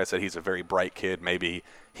like I said, he's a very bright kid. Maybe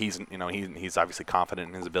he's obviously confident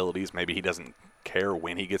in his abilities. Maybe he doesn't care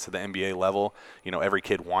when he gets to the NBA level. Every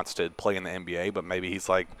kid wants to play in the NBA, but maybe he's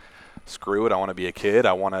like, screw it. I want to be a kid.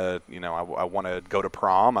 I want to I want to go to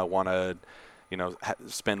prom. I want to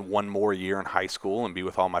spend one more year in high school and be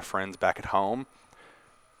with all my friends back at home.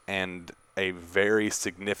 And a very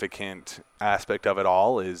significant aspect of it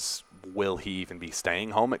all is, will he even be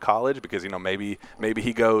staying home at college? Because maybe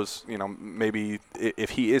he goes, maybe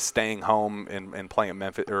if he is staying home and playing at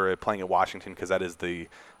Memphis or playing at Washington, because that is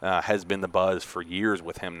has been the buzz for years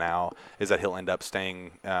with him now, is that he'll end up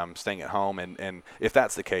staying at home. And if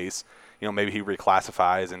that's the case, maybe he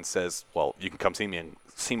reclassifies and says, well, you can come see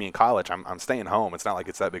me in college. I'm staying home. It's not like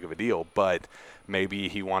it's that big of a deal, but maybe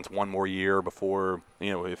he wants one more year before,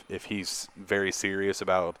 if he's very serious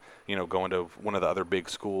about, going to one of the other big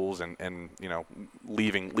schools and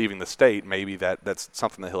leaving the state, maybe that's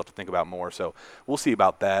something that he'll have to think about more. So we'll see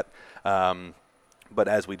about that. But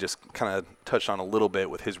as we just kind of touched on a little bit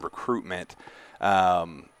with his recruitment,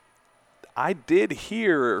 I did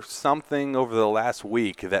hear something over the last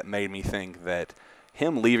week that made me think that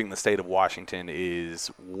him leaving the state of Washington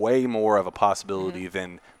is way more of a possibility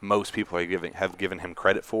than most people have given him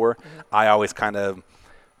credit for. I always kind of,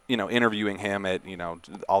 interviewing him at,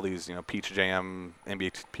 all these, Peach Jam,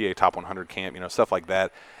 NBA Top 100 camp, stuff like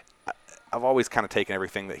that. I've always kind of taken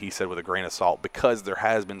everything that he said with a grain of salt, because there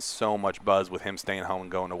has been so much buzz with him staying home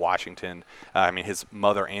and going to Washington. His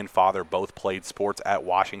mother and father both played sports at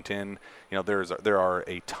Washington. There are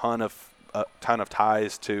a ton of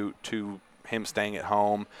ties to him staying at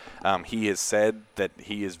home. He has said that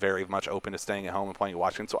he is very much open to staying at home and playing at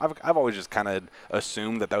Washington. So I've always just kind of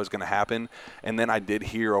assumed that was going to happen. And then I did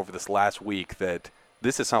hear over this last week that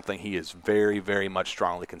this is something he is very, very much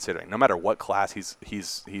strongly considering. No matter what class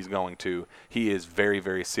he's going to, he is very,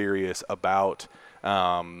 very serious about,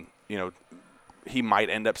 he might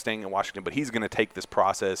end up staying in Washington, but he's going to take this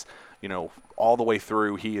process, all the way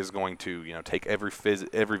through. He is going to, take every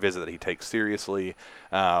visit that he takes seriously.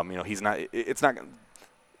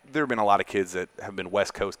 There have been a lot of kids that have been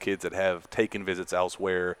West Coast kids that have taken visits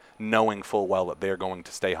elsewhere, knowing full well that they're going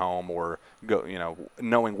to stay home or go,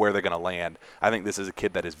 knowing where they're going to land. I think this is a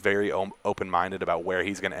kid that is very open-minded about where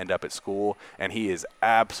he's going to end up at school, and he is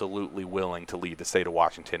absolutely willing to leave the state of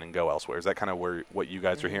Washington and go elsewhere. Is that kind of what you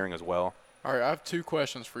guys are hearing as well? All right, I have two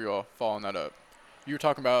questions for you all following that up. You were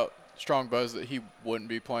talking about strong buzz that he wouldn't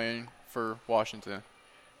be playing for Washington.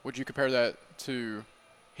 Would you compare that to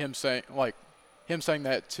him saying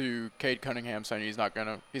that to Cade Cunningham saying he's not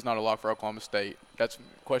a lock for Oklahoma State? That's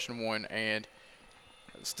question one. And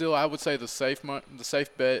still, I would say the safe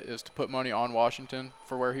bet is to put money on Washington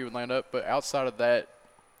for where he would land up. But outside of that,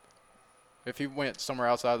 if he went somewhere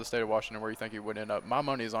outside of the state of Washington, where you think he would end up, my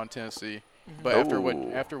money is on Tennessee. But after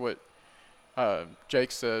what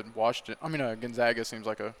Jake said, Gonzaga seems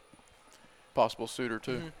like a possible suitor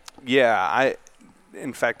too. Yeah,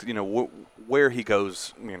 in fact, where he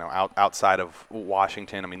goes, outside of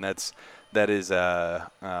Washington, that's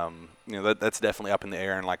definitely up in the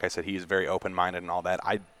air. And like I said, he's very open-minded and all that.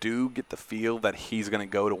 I do get the feel that he's going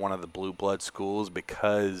to go to one of the blue blood schools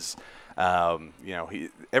because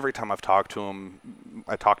Every time I've talked to him,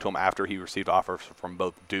 I talked to him after he received offers from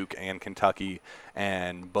both Duke and Kentucky,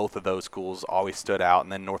 and both of those schools always stood out.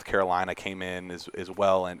 And then North Carolina came in as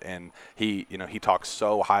well, and he talks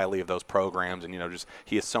so highly of those programs, and just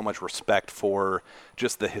he has so much respect for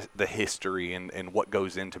just the history and what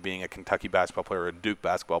goes into being a Kentucky basketball player, a Duke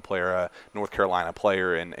basketball player, a North Carolina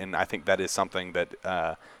player, and I think that is something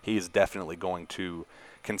that he is definitely going to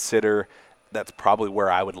consider. That's probably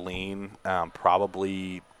where I would lean,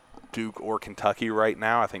 probably Duke or Kentucky right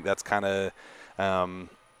now. I think that's kind of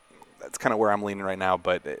where I'm leaning right now.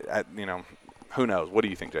 But who knows? What do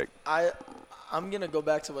you think, Jake? I'm gonna go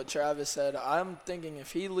back to what Travis said. I'm thinking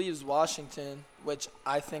if he leaves Washington, which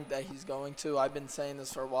I think that he's going to. I've been saying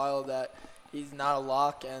this for a while that he's not a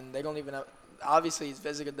lock, and they don't even have. Obviously, he's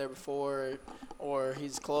visited there before, or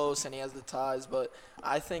he's close and he has the ties. But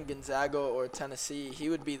I think Gonzaga or Tennessee, he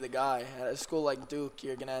would be the guy. At a school like Duke,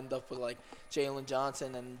 you're gonna end up with like Jalen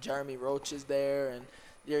Johnson and Jeremy Roach is there, and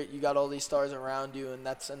you got all these stars around you, and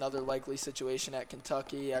that's another likely situation at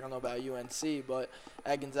Kentucky. I don't know about UNC, but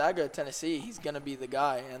at Gonzaga or Tennessee, he's gonna be the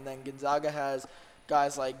guy. And then Gonzaga has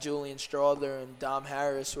guys like Julian Strawther and Dom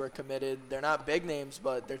Harris who are committed. They're not big names,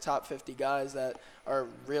 but they're top 50 guys that are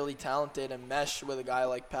really talented and mesh with a guy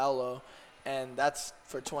like Paolo, and that's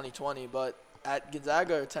for 2020. But at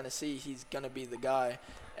Gonzaga or Tennessee, he's going to be the guy,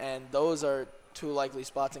 and those are two likely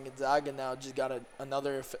spots. And Gonzaga now just got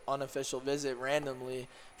another unofficial visit randomly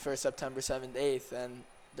for September 7th, 8th, and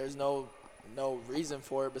there's no reason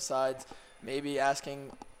for it besides maybe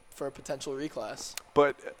asking for a potential reclass.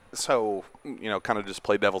 But so, kind of just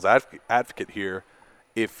play devil's advocate here.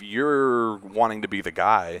 If you're wanting to be the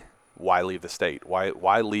guy, why leave the state?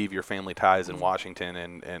 Why leave your family ties in Washington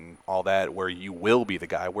and all that, where you will be the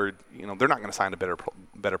guy, where they're not going to sign a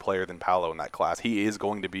better player than Paolo in that class. He is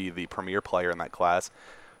going to be the premier player in that class.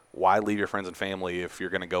 Why leave your friends and family if you're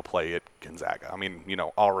going to go play at Gonzaga? I mean,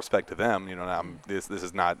 all respect to them. This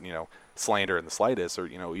is not slander in the slightest, or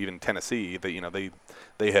even Tennessee.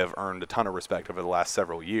 They have earned a ton of respect over the last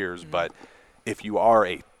several years. Mm-hmm. But if you are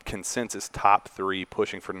a consensus top 3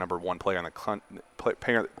 pushing for number 1 player in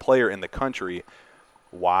the country,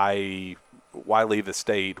 why leave the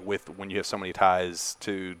state when you have so many ties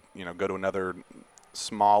to go to another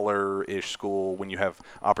smaller-ish school when you have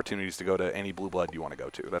opportunities to go to any blue blood you want to go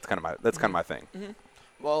to? That's kind of my thing. Mm-hmm.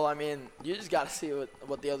 Well, I mean, you just got to see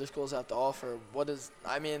what the other schools have to offer.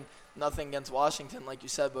 Nothing against Washington, like you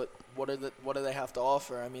said, but what do they have to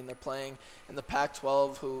offer? I mean, they're playing in the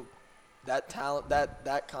Pac-12, who that talent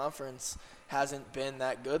that conference hasn't been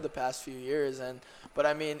that good the past few years. But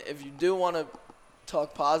I mean, if you do want to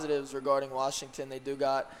talk positives regarding Washington, they do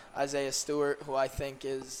got Isaiah Stewart, who I think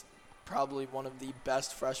is probably one of the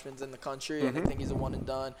best freshmen in the country, and I think he's a one and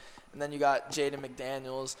done. And then you got Jaden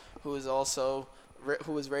McDaniels, who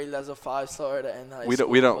was rated as a 5-star at end high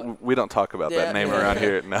school. We don't talk about that name around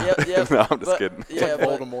here. No, no, I'm just kidding. Yeah,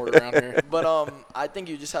 Voldemort around here. But I think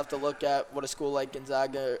you just have to look at what a school like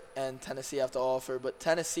Gonzaga and Tennessee have to offer. But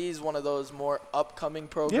Tennessee is one of those more upcoming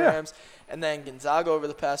programs. Yeah. And then Gonzaga over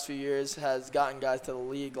the past few years has gotten guys to the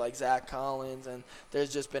league like Zach Collins, and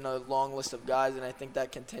there's just been a long list of guys, and I think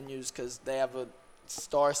that continues because they have a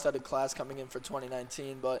star-studded class coming in for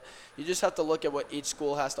 2019. But you just have to look at what each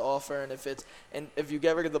school has to offer, and if you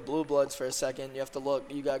get rid of the blue bloods for a second, you have to look.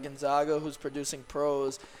 You got Gonzaga, who's producing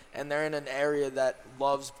pros, and they're in an area that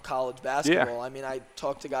loves college basketball. Yeah. I mean, I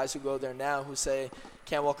talk to guys who go there now who say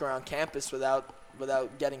can't walk around campus without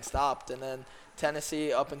getting stopped. And then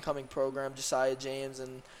Tennessee, up-and-coming program, Josiah James,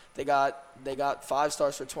 and they got 5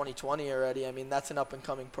 stars for 2020 already. I mean, that's an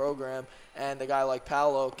up-and-coming program, and a guy like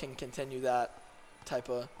Paolo can continue that type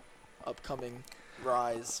of upcoming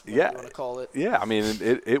rise, whatever you want to call it. Yeah, I mean,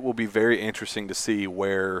 it will be very interesting to see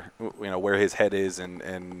where his head is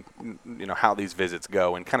and how these visits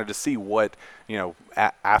go, and kind of to see what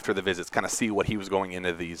after the visits, kind of see what he was going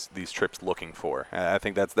into these trips looking for. I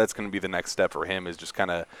think that's going to be the next step for him, is just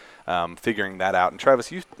kind of figuring that out. And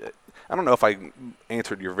Travis, I don't know if I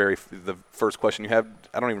answered the first question you had.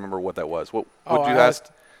 I don't even remember what that was. What you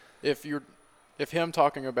asked? If him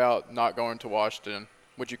talking about not going to Washington,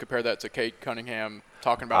 would you compare that to Cade Cunningham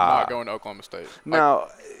talking about not going to Oklahoma State? No,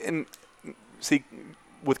 and see,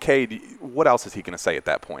 with Cade, what else is he going to say at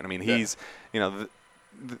that point? I mean, he's,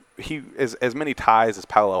 he as many ties as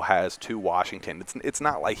Paolo has to Washington. It's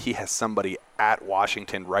not like he has somebody at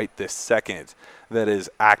Washington right this second that is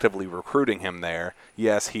actively recruiting him there.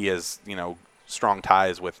 Yes, he has strong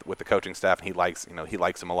ties with the coaching staff, and he likes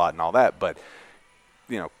him a lot and all that, but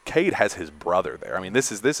Cade has his brother there. I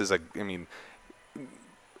mean,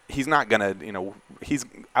 he's not gonna, he's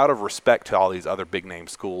out of respect to all these other big name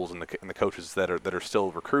schools and the coaches that are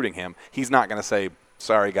still recruiting him. He's not gonna say,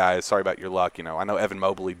 sorry guys, sorry about your luck. I know Evan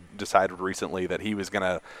Mobley decided recently that he was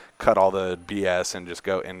gonna cut all the BS and just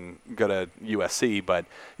go to USC, but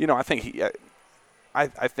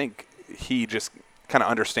I think he just kind of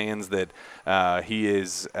understands that he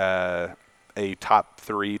is a top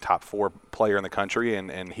 3, top 4 player in the country,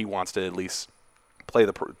 and he wants to at least play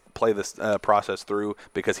this process through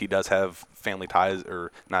because he does have family ties,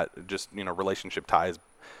 or not just relationship ties,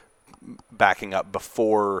 backing up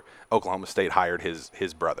before Oklahoma State hired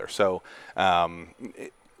his brother. So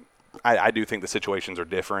I do think the situations are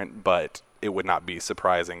different, but it would not be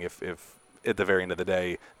surprising if at the very end of the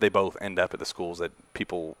day they both end up at the schools that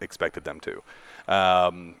people expected them to.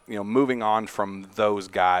 Moving on from those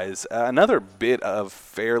guys, another bit of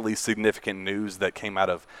fairly significant news that came out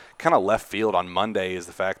of kind of left field on Monday is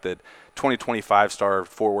the fact that 2025 star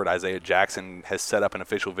forward Isaiah Jackson has set up an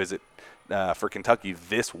official visit for Kentucky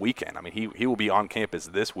this weekend. I mean, he will be on campus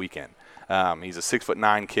this weekend. He's a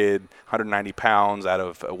 6'9" kid, 190 pounds, out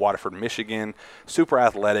of Waterford, Michigan. Super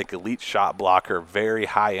athletic, elite shot blocker, very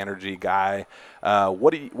high energy guy.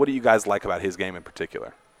 What do you guys like about his game in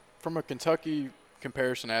particular? From a Kentucky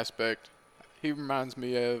comparison aspect, he reminds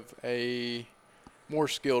me of a more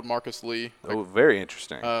skilled Marcus Lee. Very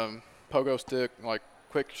interesting. Pogo stick, like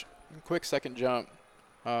quick second jump,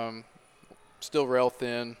 still rail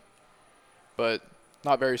thin, but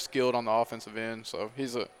not very skilled on the offensive end. So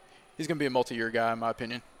he's going to be a multi-year guy in my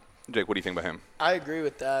opinion. Jake, what do you think about him? I agree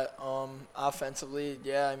with that. Offensively,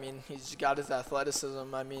 yeah, I mean, he's got his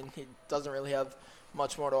athleticism. I mean, he doesn't really have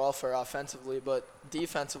much more to offer offensively, but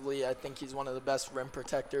defensively, I think he's one of the best rim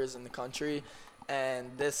protectors in the country. And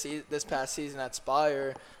this past season at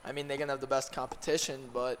Spire, I mean, they're going to have the best competition,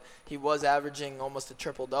 but he was averaging almost a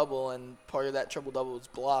triple-double, and part of that triple-double was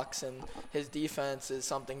blocks. And his defense is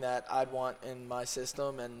something that I'd want in my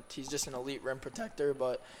system, and he's just an elite rim protector,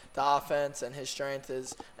 but the offense and his strength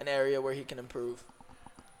is an area where he can improve.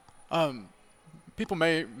 People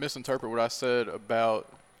may misinterpret what I said about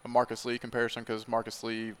a Marcus Lee comparison because Marcus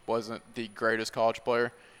Lee wasn't the greatest college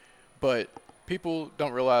player, but people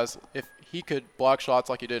don't realize if he could block shots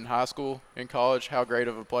like he did in high school, in college, how great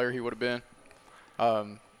of a player he would have been.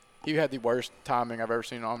 He had the worst timing I've ever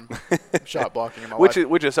seen on shot blocking in my life.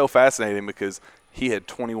 Which is so fascinating because he had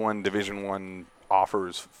 21 Division I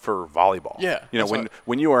offers for volleyball. Yeah.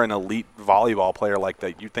 When you are an elite volleyball player like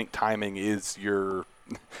that, you think timing is your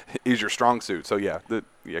strong suit. So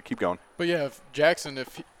keep going. But yeah, if Jackson,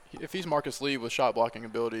 if he's Marcus Lee with shot blocking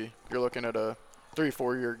ability, you're looking at a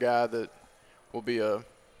 3-4 year guy that will be a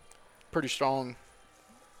pretty strong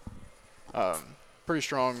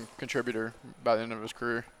contributor by the end of his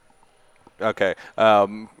career. Okay.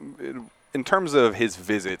 In terms of his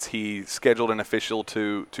visits, he scheduled an official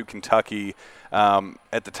to Kentucky.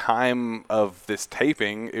 At the time of this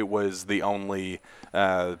taping, it was the only,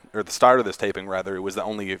 or the start of this taping rather, it was the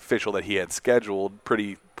only official that he had scheduled.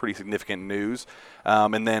 Pretty significant news.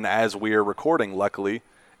 And then as we are recording, luckily,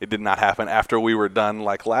 it did not happen after we were done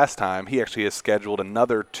like last time. He actually has scheduled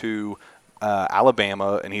another to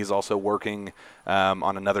Alabama, and he's also working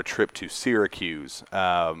on another trip to Syracuse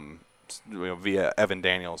via Evan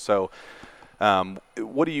Daniels. So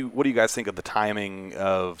what do you guys think of the timing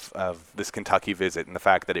of this Kentucky visit and the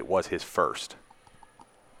fact that it was his first?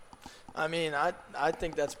 I mean, I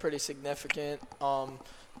think that's pretty significant.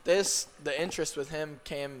 The interest with him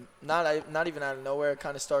came not even out of nowhere. It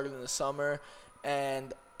kind of started in the summer,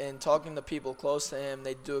 and in talking to people close to him,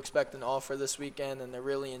 they do expect an offer this weekend, and they're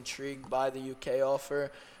really intrigued by the UK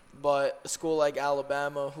offer. But a school like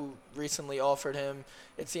Alabama, who recently offered him,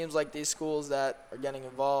 it seems like these schools that are getting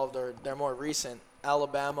involved, or they're more recent.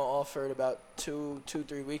 Alabama offered about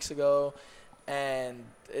 3 weeks ago, and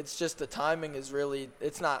it's just the timing is really –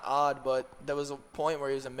 it's not odd, but there was a point where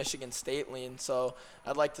he was a Michigan State lean. So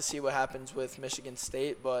I'd like to see what happens with Michigan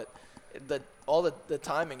State, but the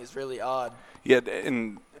timing is really odd. Yeah,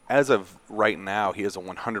 and as of right now, he has a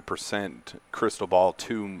 100% crystal ball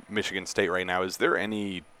to Michigan State right now. Is there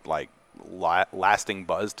any lasting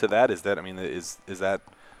buzz to that? Is that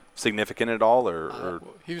significant at all, or?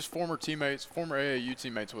 He was former AAU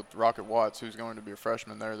teammates with Rocket Watts, who's going to be a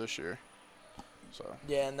freshman there this year. So.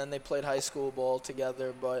 Yeah, and then they played high school ball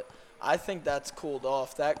together, but I think that's cooled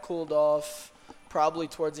off. That cooled off probably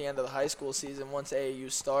towards the end of the high school season once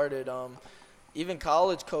AAU started. Even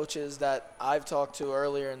college coaches that I've talked to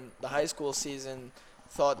earlier in the high school season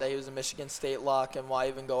thought that he was a Michigan State lock and why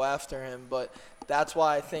even go after him. But that's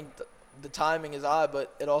why I think the timing is odd,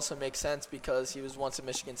 but it also makes sense because he was once a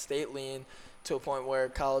Michigan State lean to a point where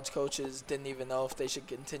college coaches didn't even know if they should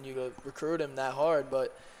continue to recruit him that hard.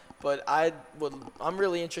 But I'm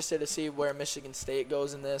really interested to see where Michigan State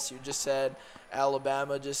goes in this. You just said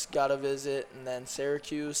Alabama just got a visit, and then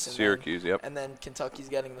Syracuse. Yep. And then Kentucky's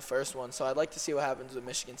getting the first one. So I'd like to see what happens with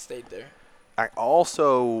Michigan State there. I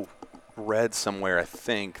also read somewhere, I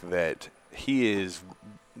think, that he is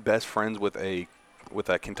best friends with a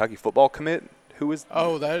Kentucky football commit. Who is?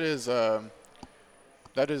 Oh, that is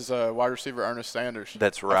wide receiver Ernest Sanders.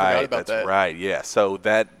 That's right. Right. Yeah. So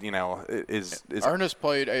that is Ernest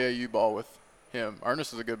played AAU ball with him.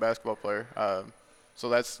 Ernest is a good basketball player. So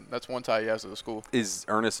that's one tie he has to the school. Is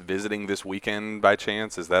Ernest visiting this weekend by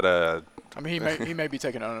chance? Is that a? I mean, he may be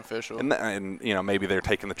taking unofficial. And maybe they're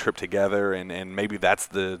taking the trip together, and maybe that's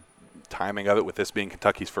the timing of it with this being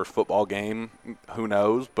Kentucky's first football game. Who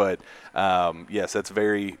knows? But yes, that's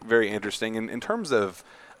very, very interesting. And in terms of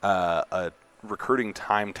a recruiting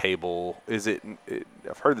timetable, is it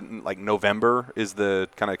I've heard that like November is the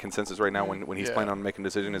kind of consensus right now when he's planning on making a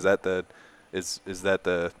decision. Is that the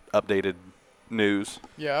updated news?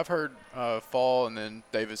 Yeah, I've heard fall, and then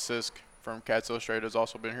David Sisk from Cats Illustrated has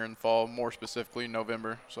also been here in the fall, more specifically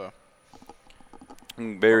November. So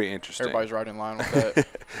very interesting. Everybody's right in line with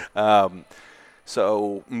that.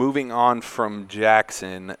 So moving on from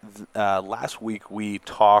Jackson, last week we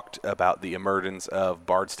talked about the emergence of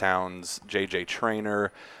Bardstown's J.J.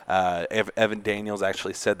 Traynor. Evan Daniels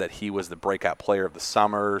actually said that he was the breakout player of the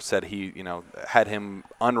summer, said he had him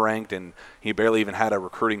unranked, and he barely even had a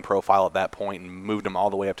recruiting profile at that point, and moved him all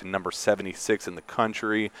the way up to number 76 in the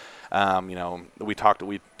country. We talked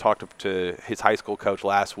to his high school coach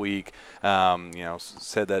last week,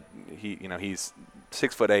 said that he's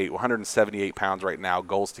 6'8", 178 pounds right now.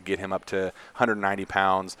 Goals to get him up to 190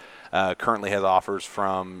 pounds. Currently has offers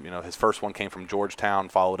from, his first one came from Georgetown,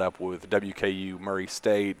 followed up with WKU, Murray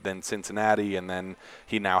State, then Cincinnati, and then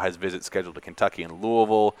he now has visits scheduled to Kentucky and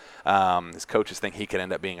Louisville. His coaches think he could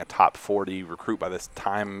end up being a top 40 recruit by this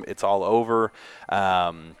time it's all over.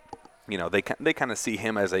 They kind of see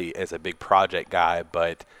him as a big project guy,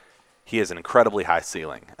 but he has an incredibly high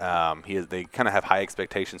ceiling. They kind of have high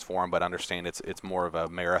expectations for him, but understand it's more of a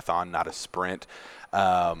marathon, not a sprint.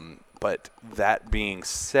 But that being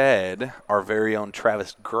said, our very own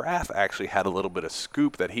Travis Graff actually had a little bit of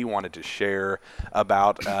scoop that he wanted to share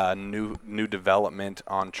about new development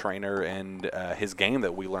on Traynor and his game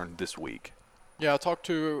that we learned this week. Yeah, I talked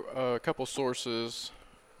to a couple sources,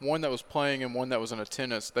 one that was playing and one that was in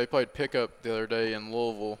attendance. They played pickup the other day in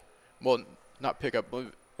Louisville. Well, not pickup, but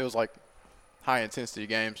it was like high-intensity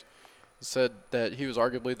games. He said that he was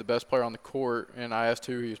arguably the best player on the court, and I asked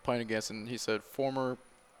who he was playing against, and he said former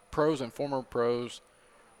pros,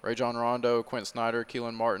 Rajon Rondo, Quentin Snyder,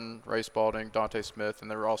 Keelan Martin, Ray Spalding, Dante Smith,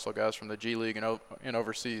 and there were also guys from the G League and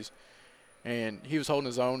overseas. And he was holding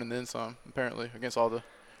his own and then some, apparently, against all the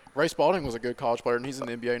 – Ray Spalding was a good college player, and he's in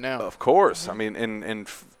the NBA now. Of course. I mean, and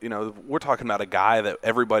we're talking about a guy that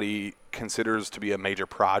everybody considers to be a major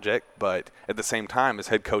project, but at the same time, as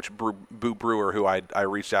head coach Boo Brewer, who I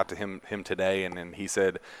reached out to him today, and he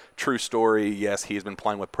said, true story, yes, he's been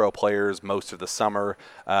playing with pro players most of the summer.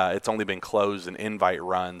 It's only been closed and invite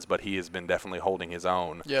runs, but he has been definitely holding his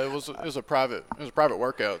own. Yeah, it was a private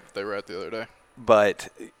workout that they were at the other day. But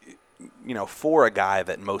for a guy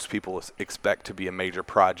that most people expect to be a major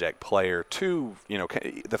project player,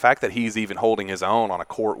 the fact that he's even holding his own on a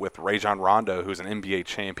court with Rajon Rondo, who's an NBA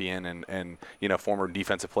champion and former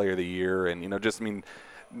defensive player of the year, and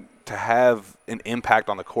to have an impact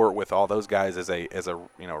on the court with all those guys as a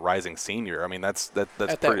rising senior. I mean, that's at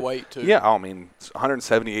pretty, that weight too. Yeah,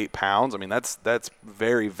 178 pounds. I mean, that's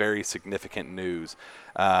very, very significant news.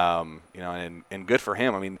 And good for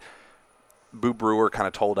him. I mean, Boo Brewer kind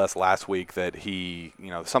of told us last week that he,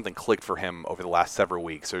 something clicked for him over the last several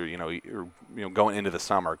weeks, or going into the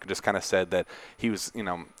summer. Just kind of said that he was,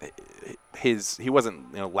 he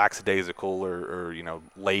wasn't, lackadaisical or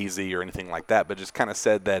lazy or anything like that, but just kind of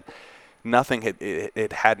said that nothing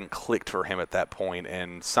hadn't clicked for him at that point,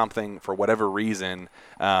 and something, for whatever reason,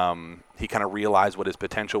 he kind of realized what his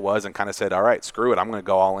potential was and kind of said, all right, screw it, I'm going to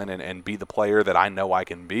go all in and be the player that I know I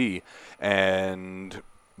can be. And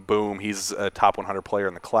boom, he's a top 100 player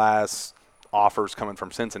in the class, offers coming from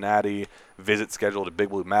Cincinnati, visit scheduled at Big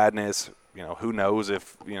Blue Madness. Who knows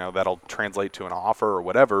if, that'll translate to an offer or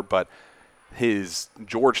whatever, but his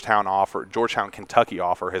Georgetown, Kentucky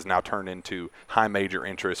offer has now turned into high major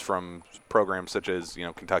interest from programs such as,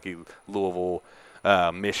 Kentucky, Louisville,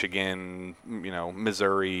 Michigan,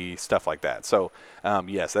 Missouri, stuff like that. So,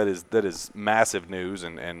 yes, that is massive news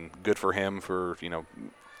and good for him for,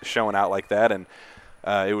 showing out like that, and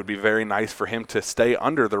it would be very nice for him to stay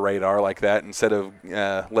under the radar like that instead of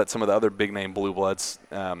let some of the other big name blue bloods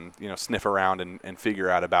sniff around and figure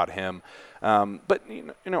out about him. But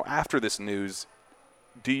after this news,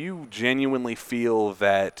 do you genuinely feel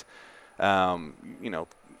that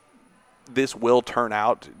this will turn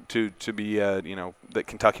out to be that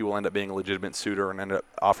Kentucky will end up being a legitimate suitor and end up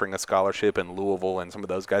offering a scholarship in Louisville and some of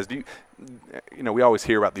those guys? Do you we always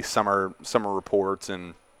hear about these summer reports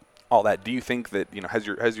and all that. Do you think that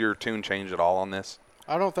has your tune changed at all on this?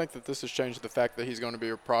 I don't think that this has changed the fact that he's going to be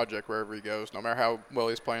a project wherever he goes. No matter how well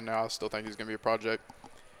he's playing now, I still think he's going to be a project.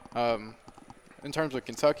 In terms of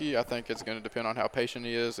Kentucky, I think it's going to depend on how patient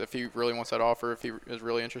he is. If he really wants that offer, if he is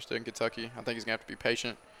really interested in Kentucky, I think he's going to have to be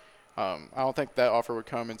patient. I don't think that offer would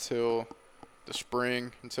come until the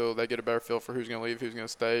spring, until they get a better feel for who's going to leave, who's going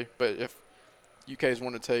to stay. But if UK's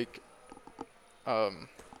want to take a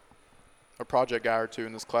project guy or two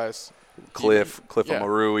in this class, Cliff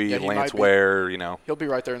Omarui, Lance Ware, he'll be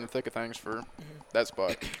right there in the thick of things for that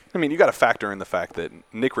spot. I mean, you got to factor in the fact that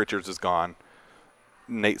Nick Richards is gone,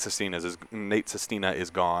 Nate Sestina is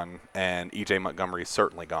gone, and E.J. Montgomery is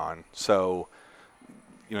certainly gone. So,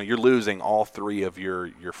 you're losing all three of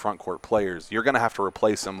your front court players. You're going to have to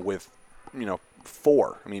replace them with,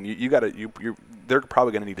 4. I mean, they're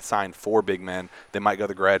probably going to need to sign 4 big men. They might go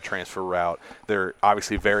the grad transfer route. They're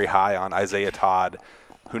obviously very high on Isaiah Todd.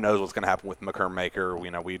 Who knows what's going to happen with McCurm Maker?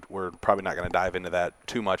 We're probably not going to dive into that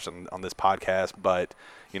too much on this podcast, but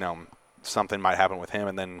something might happen with him,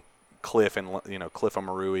 and then Cliff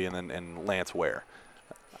Omarui, and Lance Ware.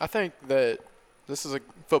 I think that this is a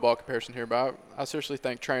football comparison here, but I seriously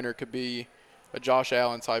think Traynor could be a Josh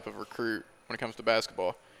Allen type of recruit when it comes to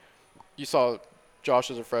basketball. You saw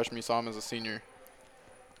Josh as a freshman. You saw him as a senior.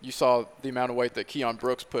 You saw the amount of weight that Keon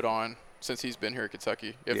Brooks put on since he's been here at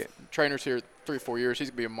Kentucky. If Traynor's here 3 or 4 years, he's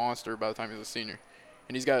going to be a monster by the time he's a senior.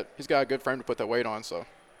 And he's got a good frame to put that weight on. So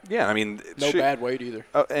yeah, I mean, no bad weight either.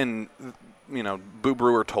 And Boo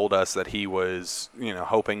Brewer told us that he was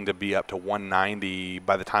hoping to be up to 190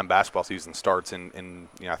 by the time basketball season starts. In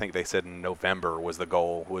I think they said in November was the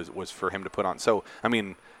goal was for him to put on. So I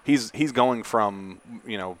mean, he's going from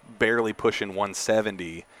barely pushing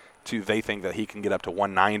 170 to they think that he can get up to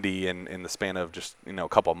 190 in the span of just a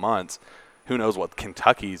couple of months. Who knows what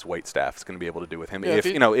Kentucky's weight staff is going to be able to do with him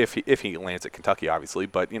if he lands at Kentucky, obviously.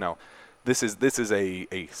 But this is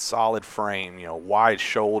a solid frame, wide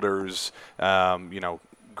shoulders,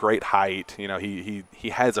 great height. He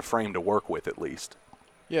has a frame to work with at least.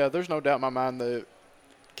 Yeah, there's no doubt in my mind that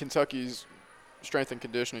Kentucky's strength and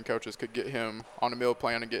conditioning coaches could get him on a meal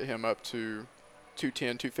plan and get him up to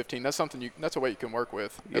 210, 215. That's something that's a weight you can work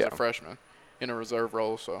with as a freshman in a reserve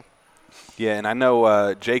role. So. Yeah, and I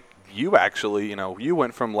know Jake, you actually, you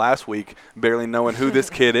went from last week barely knowing who this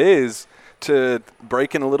kid is to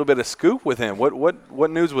breaking a little bit of scoop with him.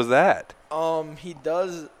 What news was that?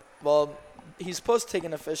 He's supposed to take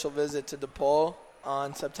an official visit to DePaul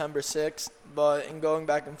on September 6th, but in going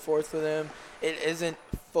back and forth with him, it isn't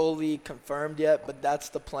fully confirmed yet, but that's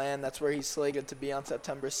the plan. That's where he's slated to be on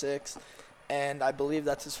September 6th, and I believe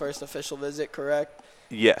that's his first official visit, correct?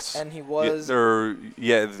 Yes. And he was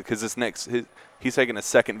because he's taking a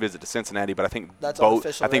second visit to Cincinnati, but I think that's both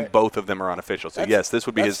unofficial, I think right? Both of them are unofficial. So yes, this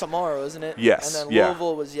would be his tomorrow, isn't it? Yes. And then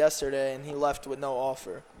Louisville was yesterday, and he left with no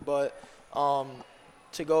offer. But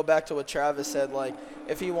to go back to what Travis said, like,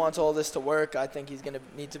 if he wants all this to work, I think he's going to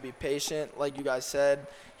need to be patient. Like you guys said,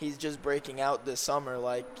 he's just breaking out this summer.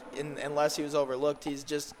 Like, unless he was overlooked, he's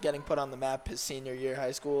just getting put on the map his senior year,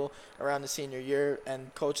 high school, around his senior year,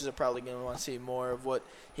 and coaches are probably going to want to see more of what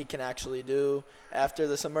he can actually do after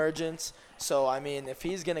this emergence. So, I mean, if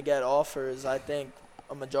he's going to get offers, I think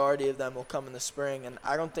a majority of them will come in the spring, and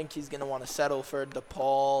I don't think he's going to want to settle for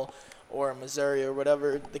DePaul or Missouri or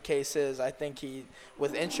whatever the case is. I think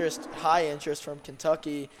with high interest from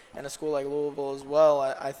Kentucky and a school like Louisville as well,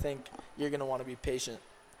 I think you're going to want to be patient.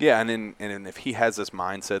 Yeah, and if he has this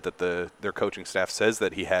mindset that their coaching staff says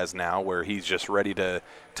that he has now, where he's just ready to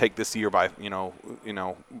take this year by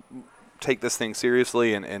take this thing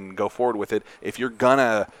seriously and go forward with it. If you're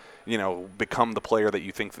gonna become the player that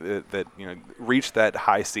you think that reach that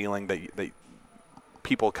high ceiling that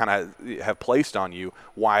people kind of have placed on you,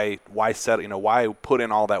 why put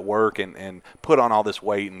in all that work and put on all this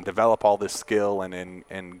weight and develop all this skill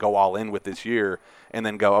and go all in with this year and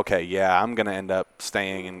then go, okay, yeah, I'm going to end up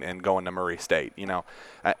staying and going to Murray State.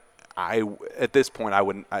 I at this point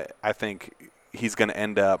I think he's going to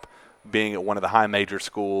end up being at one of the high major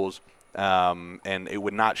schools, And it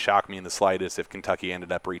would not shock me in the slightest if Kentucky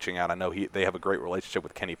ended up reaching out. I know they have a great relationship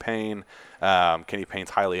with Kenny Payne. Kenny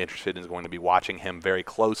Payne's highly interested and is going to be watching him very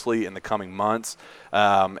closely in the coming months,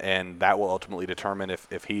 and that will ultimately determine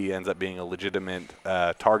if he ends up being a legitimate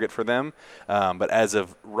target for them. But as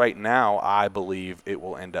of right now, I believe it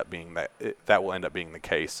will end up being that will end up being the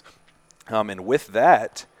case. And with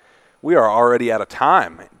that, we are already out of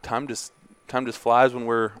time. Time just flies when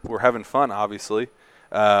we're having fun, obviously.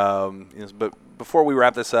 But before we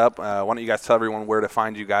wrap this up, why don't you guys tell everyone where to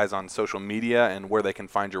find you guys on social media and where they can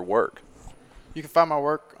find your work? You can find my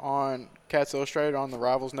work on Cats Illustrated on the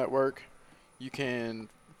Rivals Network. You can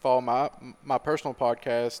follow my personal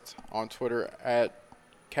podcast on Twitter at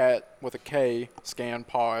cat with a K scan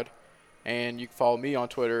pod, and you can follow me on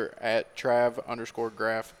Twitter at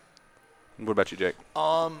trav_graph. What about you, Jake?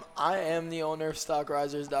 I am the owner of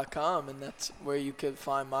StockRisers.com, and that's where you could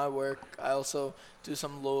find my work. I also do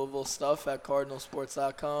some Louisville stuff at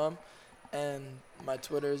CardinalSports.com, and my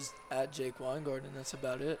Twitter's at Jake Weingart, and that's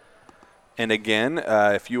about it. And again,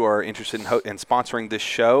 if you are interested in sponsoring this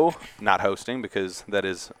show, not hosting because that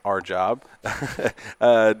is our job,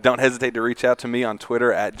 don't hesitate to reach out to me on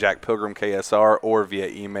Twitter at JackPilgrimKSR or via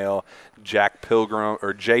email jpilgrim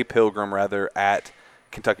at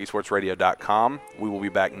KentuckySportsRadio.com. We will be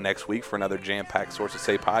back next week for another jam-packed Sources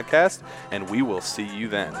Say podcast, and we will see you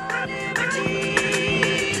then.